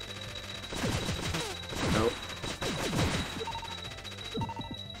 Nope.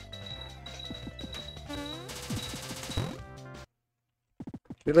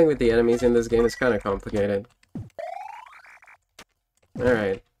 Dealing with the enemies in this game is kind of complicated.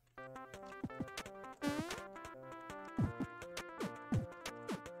 Alright.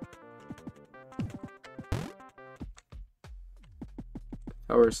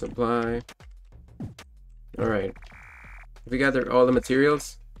 Power supply. Alright. We gathered all the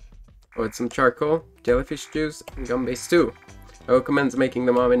materials. Oh, it's some charcoal, jellyfish juice, and gum-based stew. I will commence making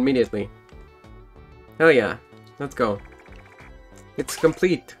the bomb immediately. Hell yeah. Let's go. It's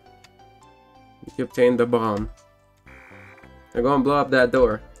complete. You obtained the bomb. Now go and blow up that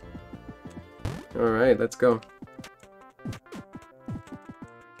door. Alright, let's go.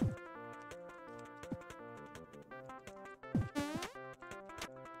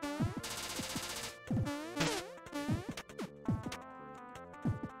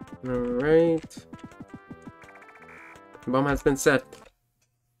 Alright. The bomb has been set.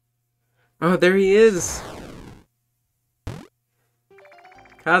 Oh, there he is!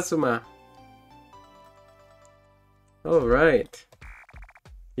 Kazuma! Alright.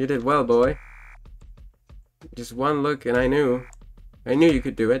 You did well, boy. Just one look and I knew you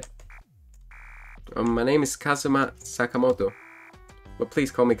could do it. My name is Kazuma Sakamoto, but please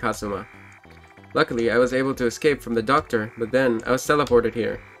call me Kazuma. Luckily, I was able to escape from the doctor, but then I was teleported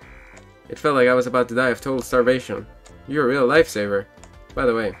here. It felt like I was about to die of total starvation. You're a real lifesaver. By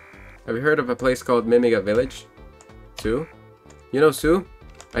the way, have you heard of a place called Mimiga Village? Sue? You know Sue?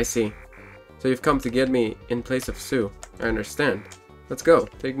 I see. So you've come to get me in place of Sue. I understand. Let's go.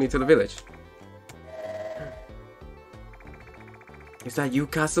 Take me to the village. Is that you,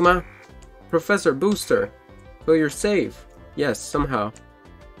 Kazuma? Professor Booster! So you're safe? Yes, somehow.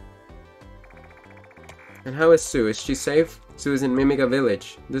 And how is Sue? Is she safe? Sue is in Mimiga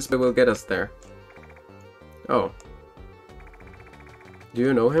Village. This way will get us there. Oh. Do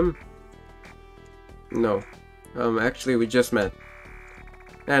you know him? No. Actually, we just met.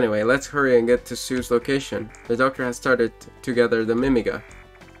 Anyway, let's hurry and get to Sue's location. The doctor has started to gather the Mimiga.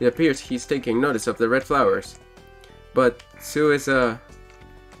 It appears he's taking notice of the red flowers. But Sue is Will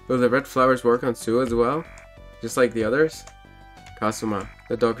the red flowers work on Sue as well? Just like the others? Kazuma,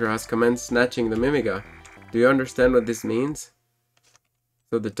 the doctor has commenced snatching the Mimiga. Do you understand what this means?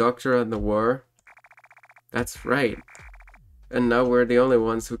 So the doctor and the war? That's right. And now we're the only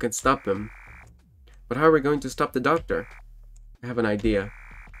ones who can stop him. But how are we going to stop the doctor? I have an idea.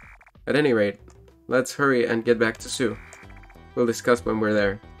 At any rate, let's hurry and get back to Sue. We'll discuss when we're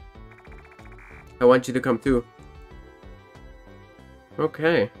there. I want you to come too.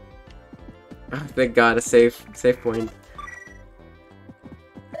 Okay. Oh, thank God, a save point.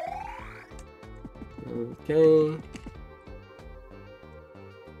 Okay.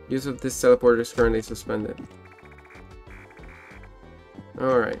 Use of this teleporter is currently suspended.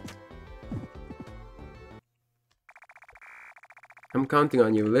 Alright. I'm counting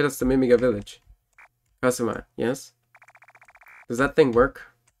on you. Lead us to Mimiga Village. Kazuma, yes? Does that thing work?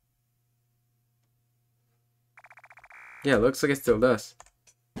 Yeah, looks like it still does.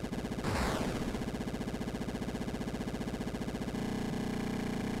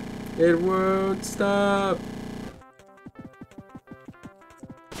 It won't stop!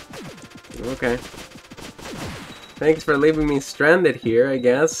 Okay. Thanks for leaving me stranded here, I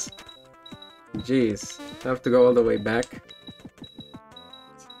guess. Jeez. I have to go all the way back.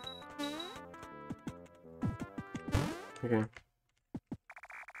 Okay.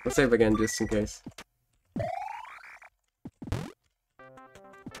 Let's save again just in case.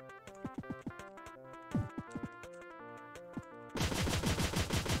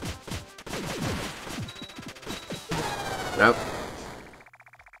 Nope.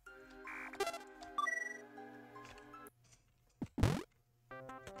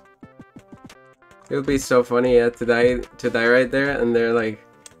 It would be so funny, yeah, to die right there, and they're like,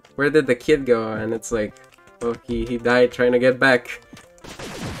 "Where did the kid go?" And it's like, "Oh, he died trying to get back."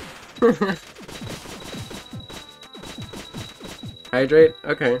 Hydrate?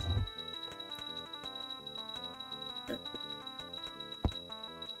 Okay.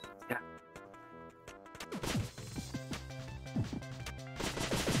 Yeah.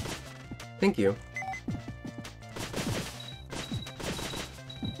 Thank you.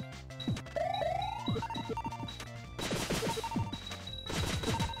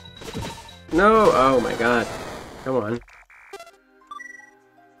 No! Oh my god. Come on.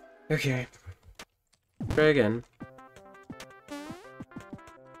 Okay. Try again.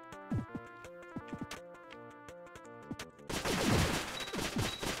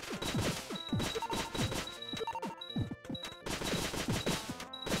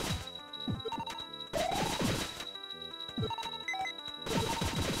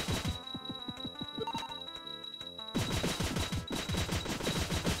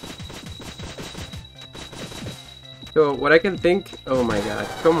 So what I can think, oh my god,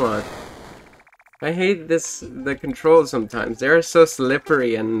 come on. I hate the controls sometimes. They're so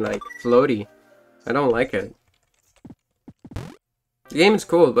slippery and like floaty. I don't like it. The game is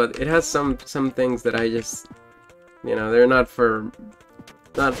cool, but it has some things that I just, you know, they're not for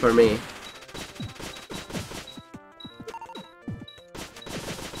me.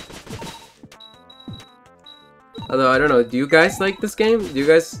 Although I don't know, do you guys like this game? Do you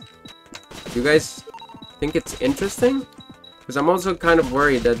guys think it's interesting? Because I'm also kind of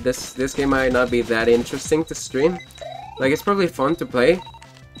worried that this game might not be that interesting to stream. Like, it's probably fun to play,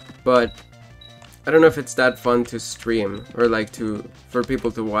 but I don't know if it's that fun to stream or like for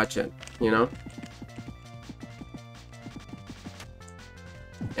people to watch it, you know?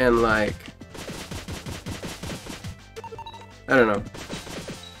 And like, I don't know.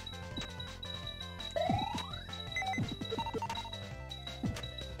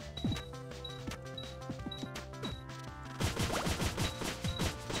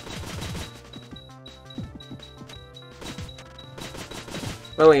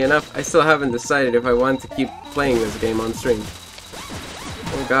 Funnily enough, I still haven't decided if I want to keep playing this game on stream.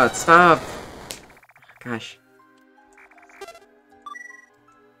 Oh god, stop! Gosh.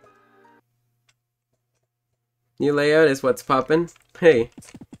 New layout is what's poppin'. Hey.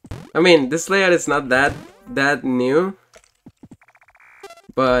 I mean, this layout is not that new.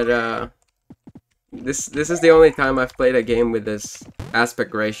 But, this is the only time I've played a game with this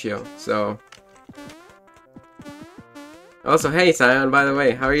aspect ratio, so... Also, hey Sion, by the way,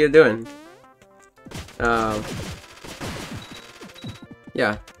 how are you doing?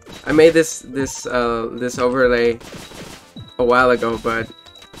 Yeah, I made this overlay a while ago, but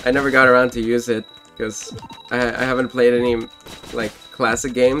I never got around to use it because I haven't played any like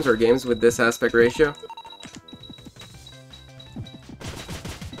classic games or games with this aspect ratio.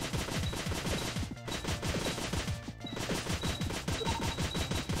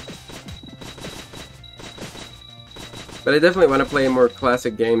 But I definitely want to play more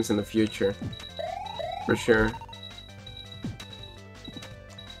classic games in the future. For sure.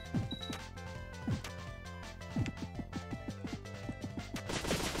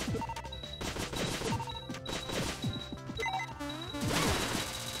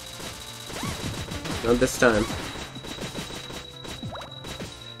 Not this time.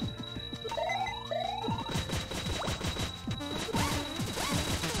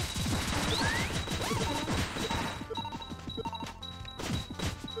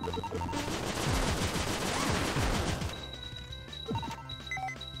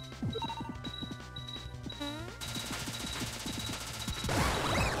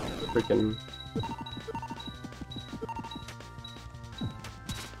 Freaking...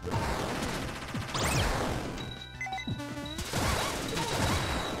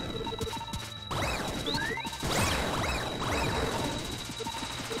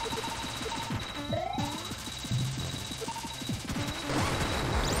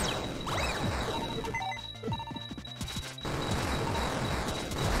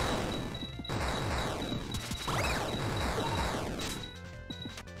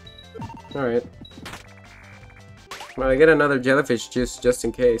 Alright. Well, I get another jellyfish juice just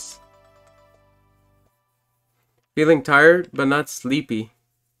in case. Feeling tired, but not sleepy.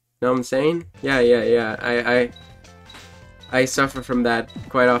 Know what I'm saying? Yeah. I suffer from that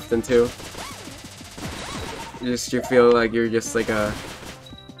quite often too. You feel like you're just like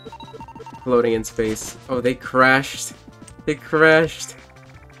floating in space. Oh, they crashed. They crashed.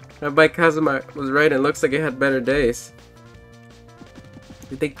 That bike Kazuma was right, it looks like it had better days.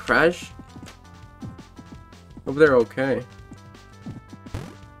 Did they crash? Hope they're okay.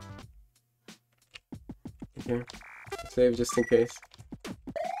 Okay. Save just in case.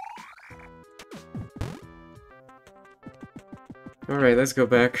 Alright, let's go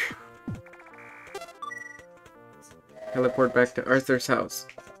back. Teleport back to Arthur's house.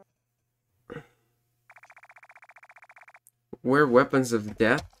 Wear weapons of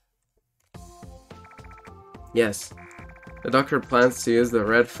death? Yes. The doctor plans to use the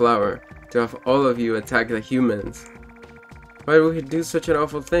red flower to have all of you attack the humans. Why would he do such an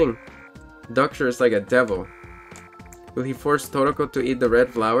awful thing? The doctor is like a devil. Will he force Toroko to eat the red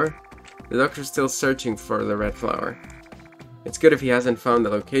flower? The doctor is still searching for the red flower. It's good if he hasn't found the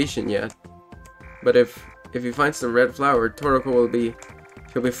location yet. But if he finds the red flower, Toroko will be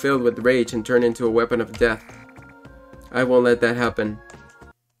filled with rage and turn into a weapon of death. I won't let that happen.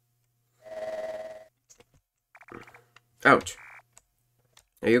 Ouch.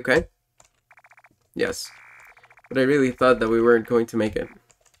 Are you okay? Yes. But I really thought that we weren't going to make it.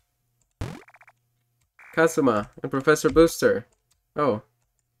 Kazuma and Professor Booster. Oh.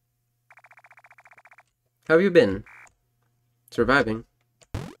 How have you been? surviving.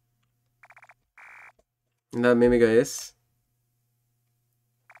 And that Mimiga is?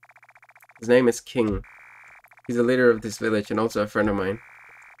 His name is King. He's the leader of this village and also a friend of mine.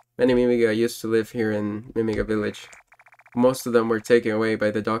 Many Mimiga used to live here in Mimiga village. Most of them were taken away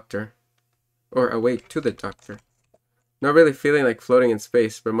by the doctor. Or away to the doctor. Not really feeling like floating in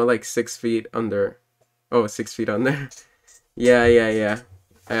space, but more like 6 feet under. Oh, 6 feet under. Yeah.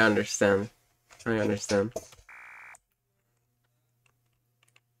 I understand.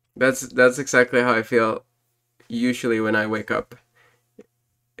 That's exactly how I feel usually when I wake up.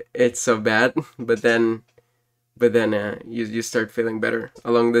 It's so bad, but then you start feeling better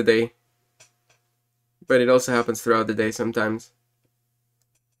along the day. But it also happens throughout the day sometimes.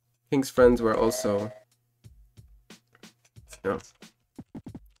 King's friends were also... No.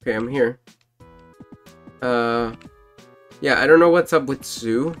 Okay, I'm here. Yeah, I don't know what's up with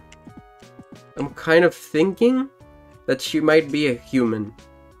Sue. I'm kind of thinking that she might be a human.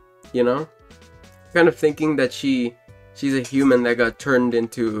 You know? Kind of thinking that she's a human that got turned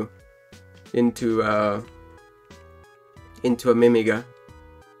into a Mimiga.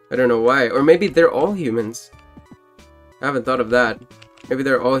 I don't know why. Or maybe they're all humans. I haven't thought of that. Maybe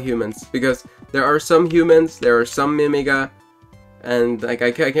they're all humans. Because there are some humans, there are some Mimiga, and like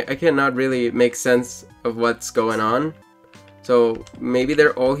I cannot really make sense of what's going on. So maybe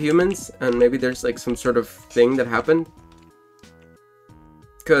they're all humans, and maybe there's like some sort of thing that happened.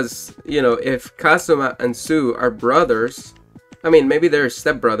 Because, you know, if Kazuma and Sue are brothers, I mean, maybe they're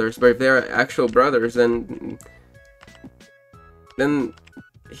stepbrothers, but if they're actual brothers, then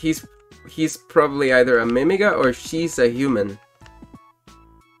he's probably either a Mimiga or she's a human.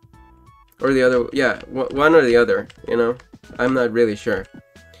 Or the other, yeah, one or the other, you know? I'm not really sure.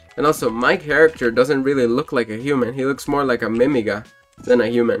 And also, my character doesn't really look like a human. He looks more like a Mimiga than a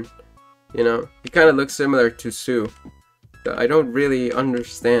human. You know? He kind of looks similar to Sue. So I don't really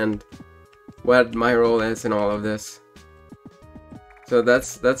understand what my role is in all of this. So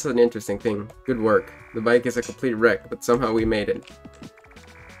that's an interesting thing. Good work. The bike is a complete wreck, but somehow we made it.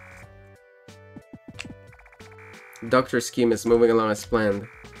 The doctor's scheme is moving along as planned.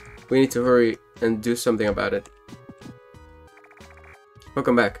 We need to hurry and do something about it.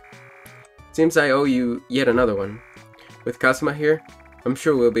 Welcome back. Seems I owe you yet another one. With Kazuma here, I'm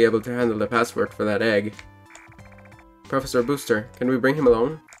sure we'll be able to handle the password for that egg. Professor Booster, can we bring him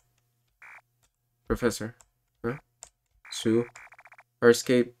along? Professor. Huh? Sue? Our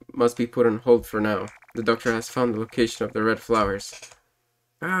escape must be put on hold for now. The doctor has found the location of the red flowers.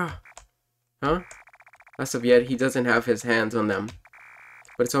 Ah! Huh? As of yet, he doesn't have his hands on them.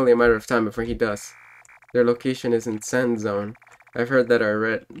 But it's only a matter of time before he does. Their location is in Sand Zone. I've heard that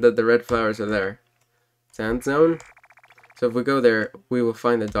the red flowers are there. Sand Zone? So if we go there, we will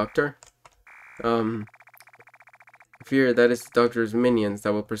find the doctor? I fear that is the doctor's minions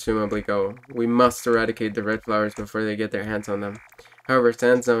that will presumably go. We must eradicate the red flowers before they get their hands on them. However,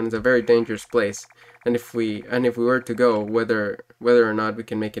 Sand Zone is a very dangerous place, and if we were to go, whether or not we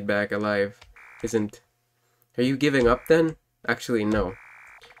can make it back alive isn't... Are you giving up then? Actually, no.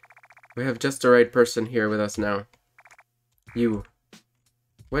 We have just the right person here with us now. You.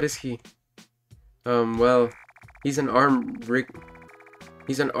 What is he? Well, he's an armed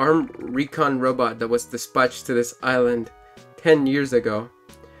recon robot that was dispatched to this island 10 years ago.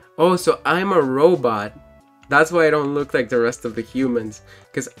 Oh, so I'm a robot. That's why I don't look like the rest of the humans.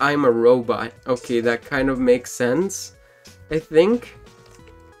 Because I'm a robot. Okay, that kind of makes sense, I think.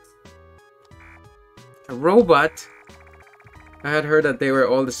 A robot? I had heard that they were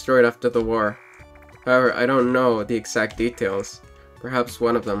all destroyed after the war. However, I don't know the exact details. Perhaps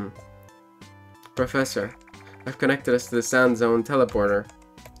one of them. Professor, I've connected us to the Sand Zone teleporter.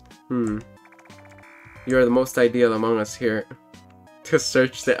 You are the most ideal among us here to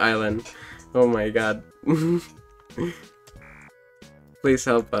search the island. Oh my god. Please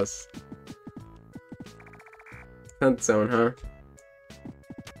help us. Sand Zone, huh?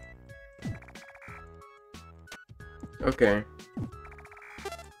 Okay.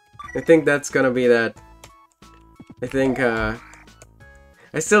 I think that's gonna be that. I think, I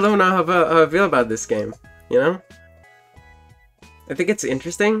still don't know how I feel about this game, you know? I think it's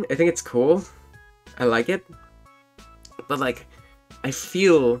interesting, I think it's cool, I like it, but like, I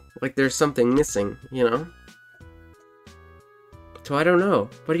feel like there's something missing, you know? So I don't know,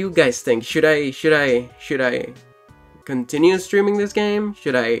 what do you guys think? Should I continue streaming this game?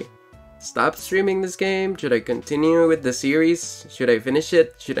 Should I stop streaming this game? Should I continue with the series? Should I finish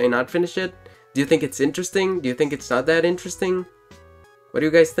it? Should I not finish it? Do you think it's interesting? Do you think it's not that interesting? What do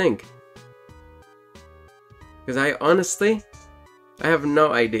you guys think? Because I have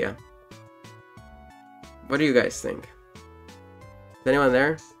no idea. What do you guys think? Is anyone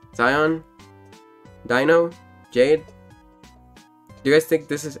there? Zion? Dino? Jade? Do you guys think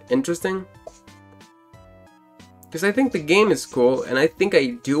this is interesting? Because I think the game is cool, and I think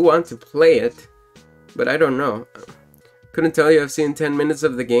I do want to play it, but I don't know. Couldn't tell you. I've seen 10 minutes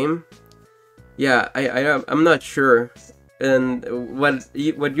of the game. Yeah, I'm not sure. And what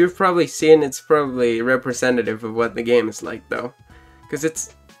you've probably seen, it's probably representative of what the game is like, though. Because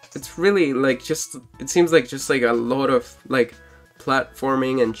it's really like it seems like just like a lot of like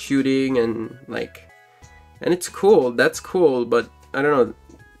platforming and shooting and like, and it's cool. That's cool, but I don't know.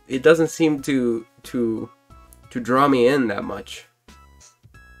 It doesn't seem to draw me in that much.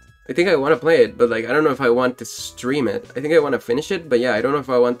 I think I want to play it, but like I don't know if I want to stream it. I think I want to finish it, but yeah, I don't know if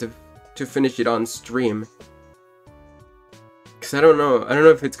I want to finish it on stream. Cause I don't know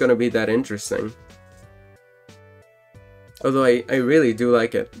if it's gonna be that interesting. Although I really do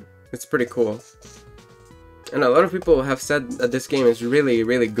like it. It's pretty cool. And a lot of people have said that this game is really,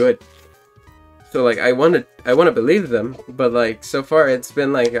 really good. So like I want to believe them, but like so far it's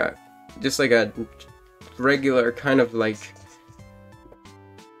been like just like a regular kind of like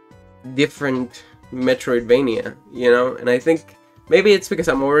different Metroidvania, you know? And I think maybe it's because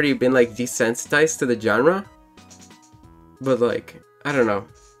I'm already been like desensitized to the genre. But like, I don't know.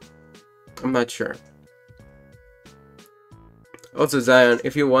 I'm not sure. Also, Zion,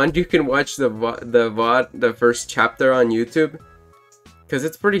 if you want, you can watch the first chapter on YouTube. Because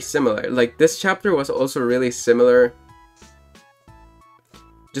it's pretty similar. Like, this chapter was also really similar.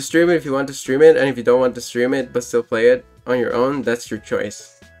 Just stream it if you want to stream it, and if you don't want to stream it but still play it on your own, that's your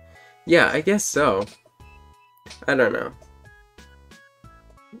choice. Yeah, I guess so. I don't know.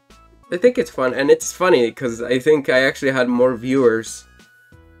 I think it's fun, and it's funny because I think I actually had more viewers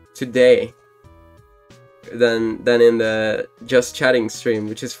today than in the just chatting stream,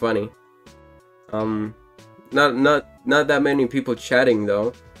 which is funny. Not that many people chatting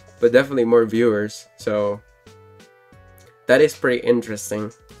though, but definitely more viewers. So that is pretty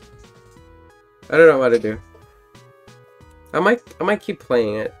interesting. I don't know what to do. I might keep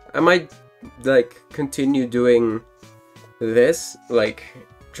playing it. I might like continue doing this, like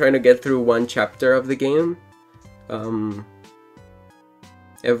trying to get through one chapter of the game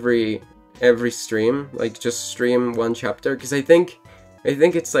every stream, like just stream one chapter, because I think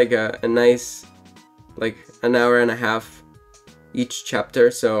it's like a nice like an hour and a half each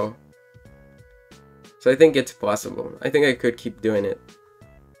chapter, so I think it's possible. I think I could keep doing it.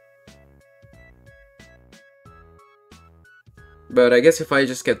 But I guess if I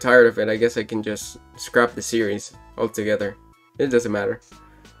just get tired of it, I guess I can just scrap the series altogether. It doesn't matter.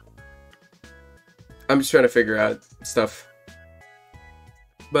 I'm just trying to figure out stuff.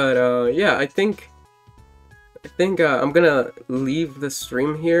 But yeah, I think I'm gonna leave the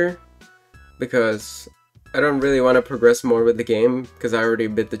stream here because I don't really want to progress more with the game because I already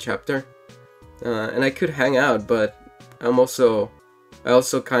beat the chapter. And I could hang out, but I also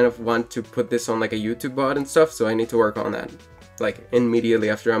kind of want to put this on like a YouTube bot and stuff, so I need to work on that like immediately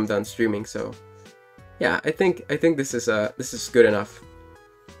after I'm done streaming. So yeah, I think this is good enough.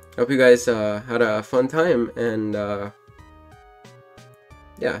 Hope you guys had a fun time, and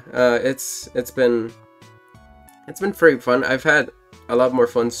yeah, it's been very fun. I've had a lot more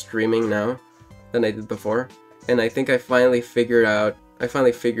fun streaming now than I did before, and I think I finally figured out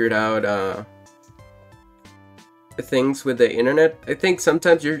things with the internet. I think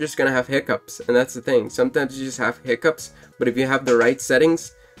sometimes you're just gonna have hiccups, and that's the thing. Sometimes you just have hiccups, but if you have the right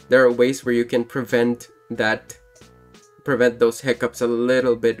settings, there are ways where you can prevent those hiccups a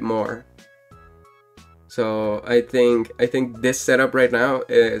little bit more. So I think this setup right now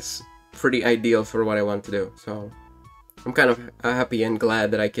is pretty ideal for what I want to do. So I'm kind of happy and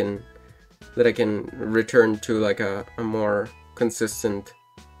glad that I can return to like a more consistent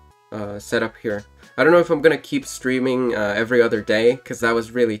setup here. I don't know if I'm gonna keep streaming every other day, because that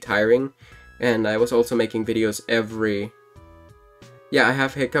was really tiring, and I was also making videos every... Yeah, I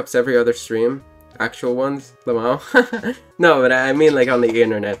have hiccups every other stream. Actual ones, Lamau. No, but I mean like on the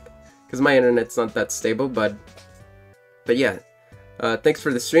internet, because my internet's not that stable. But yeah, thanks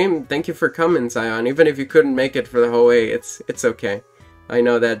for the stream. Thank you for coming, Zion. Even if you couldn't make it for the whole way, it's okay. I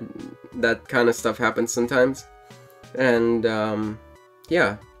know that kind of stuff happens sometimes, and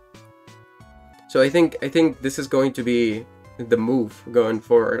yeah. So I think this is going to be the move going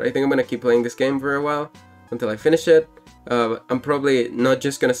forward. I think I'm gonna keep playing this game for a while until I finish it. I'm probably not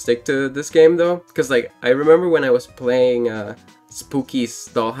just gonna stick to this game though, because like I remember when I was playing Spooky's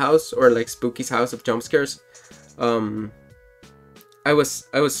Dollhouse, or like Spooky's House of Jump Scares, I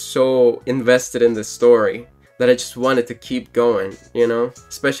was so invested in the story that I just wanted to keep going, you know,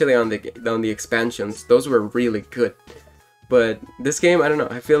 especially on the expansions. Those were really good. But this game, I don't know,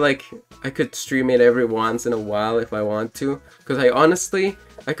 I feel like I could stream it every once in a while if I want to, because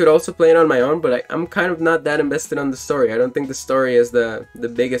I could also play it on my own, but I'm kind of not that invested on the story. I don't think the story is the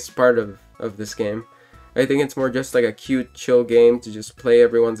biggest part of this game. I think it's more just like a cute, chill game to just play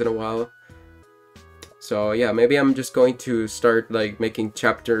every once in a while. So yeah, maybe I'm just going to start like making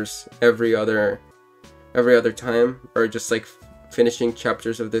chapters every other time, or just like finishing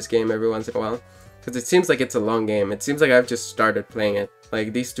chapters of this game every once in a while. Because it seems like it's a long game. It seems like I've just started playing it.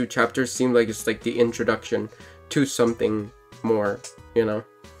 Like these 2 chapters seem like it's like the introduction to something more, you know?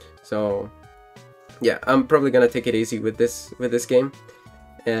 So yeah, I'm probably gonna take it easy with this game.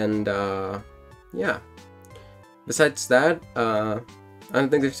 And yeah. Besides that, I don't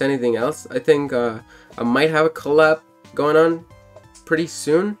think there's anything else. I think I might have a collab going on pretty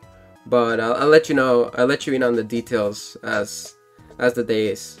soon, but I'll let you know. I'll let you in on the details as the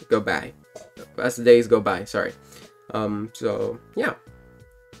days go by. Sorry. So yeah.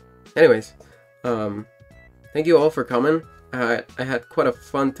 Anyways, thank you all for coming. I had quite a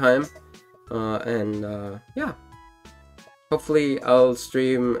fun time, and yeah. Hopefully I'll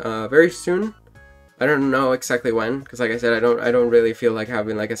stream very soon. I don't know exactly when, because like I said, I don't really feel like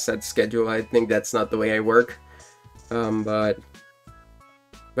having like a set schedule. I think that's not the way I work. But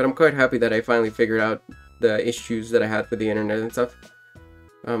I'm quite happy that I finally figured out the issues that I had with the internet and stuff.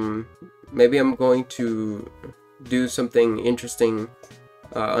 Maybe I'm going to do something interesting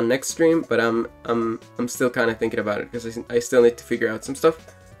on next stream, but I'm still kind of thinking about it because I still need to figure out some stuff.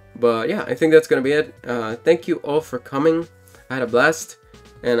 But yeah, I think that's gonna be it. Thank you all for coming. I had a blast.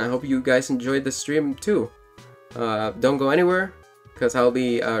 And I hope you guys enjoyed the stream too. Don't go anywhere, because I'll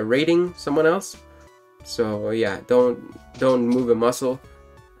be rating someone else. So yeah, don't move a muscle.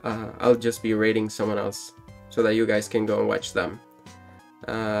 I'll just be rating someone else, so that you guys can go and watch them.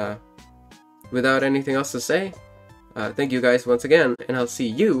 Without anything else to say, thank you guys once again, and I'll see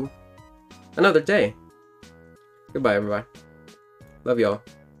you another day. Goodbye, everybody. Love y'all.